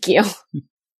thank you.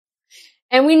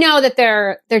 And we know that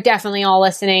they're definitely all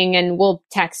listening and will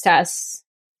text us.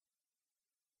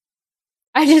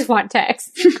 I just want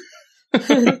text.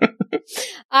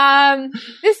 This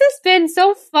has been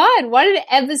so fun. What an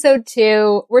episode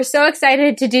 2. We're so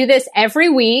excited to do this every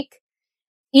week.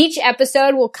 Each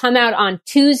episode will come out on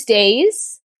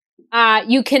Tuesdays.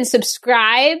 You can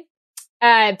subscribe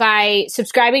by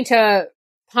subscribing to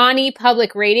Pawnee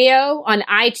Public Radio on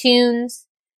iTunes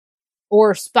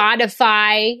or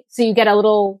Spotify. So you get a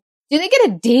little, do they get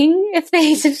a ding if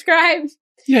they subscribe?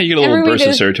 Yeah, you get a little burst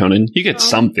of serotonin. You get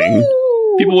something.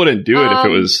 Woo! People wouldn't do it if it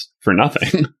was for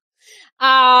nothing.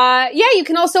 You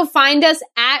can also find us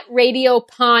at Radio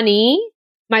Pawnee.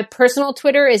 My personal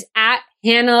Twitter is at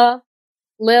Hannah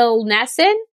Lil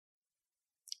Nesson.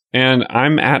 And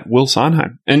I'm at Will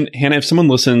Sondheim. And Hannah, if someone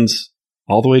listens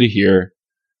all the way to here,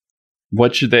 how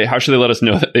should they let us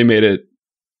know that they made it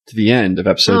to the end of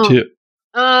episode 2?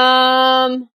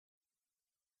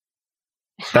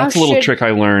 That's a little trick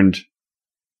I learned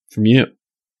from you.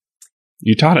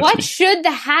 You taught it to me. What should the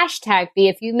hashtag be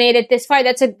if you made it this far?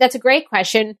 That's a great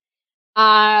question.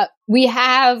 We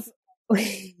have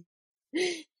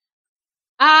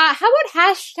how about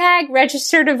hashtag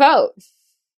register to vote?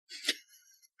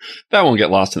 That won't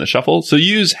get lost in the shuffle. So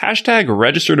use hashtag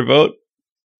register to vote.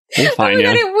 We'll find you.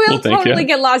 It will totally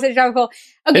get lost in the shuffle.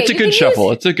 Okay, it's a good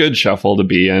shuffle. It's a good shuffle to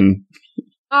be in.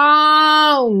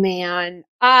 Oh man.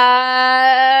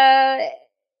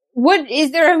 What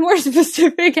is there a more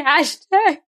specific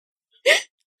hashtag?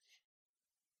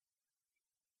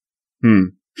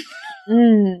 The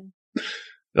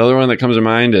other one that comes to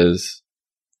mind is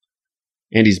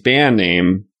Andy's band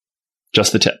name,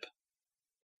 Just the Tip.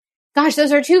 Gosh,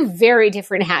 those are 2 very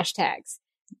different hashtags.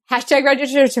 Hashtag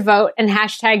register to vote and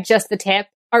hashtag just the tip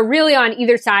are really on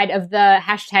either side of the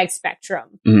hashtag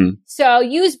spectrum. Mm-hmm. So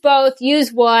use both,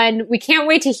 use one. We can't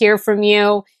wait to hear from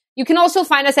you. You can also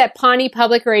find us at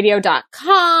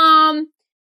pawneepublicradio.com.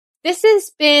 This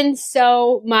has been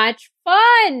so much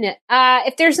fun.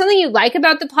 If there's something you like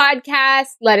about the podcast,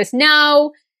 let us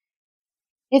know.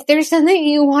 If there's something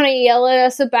you want to yell at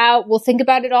us about, we'll think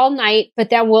about it all night, but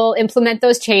then we'll implement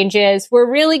those changes. We're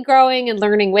really growing and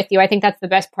learning with you. I think that's the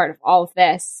best part of all of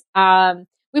this.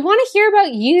 We want to hear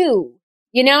about you.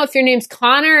 You know, if your name's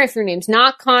Connor, if your name's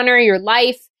not Connor, your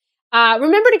life.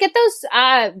 Remember to get those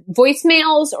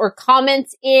voicemails or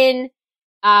comments in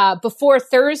before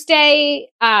Thursday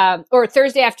or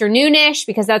Thursday afternoonish,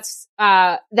 because that's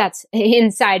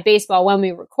inside baseball when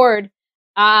we record.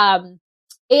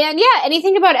 And yeah,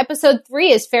 anything about episode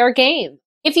 3 is fair game.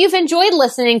 If you've enjoyed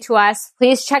listening to us,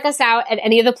 please check us out at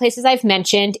any of the places I've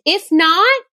mentioned. If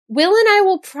not, Will and I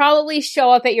will probably show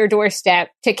up at your doorstep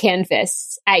to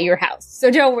canvas at your house.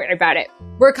 So don't worry about it.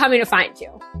 We're coming to find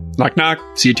you. Knock, knock.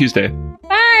 See you Tuesday.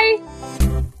 Bye.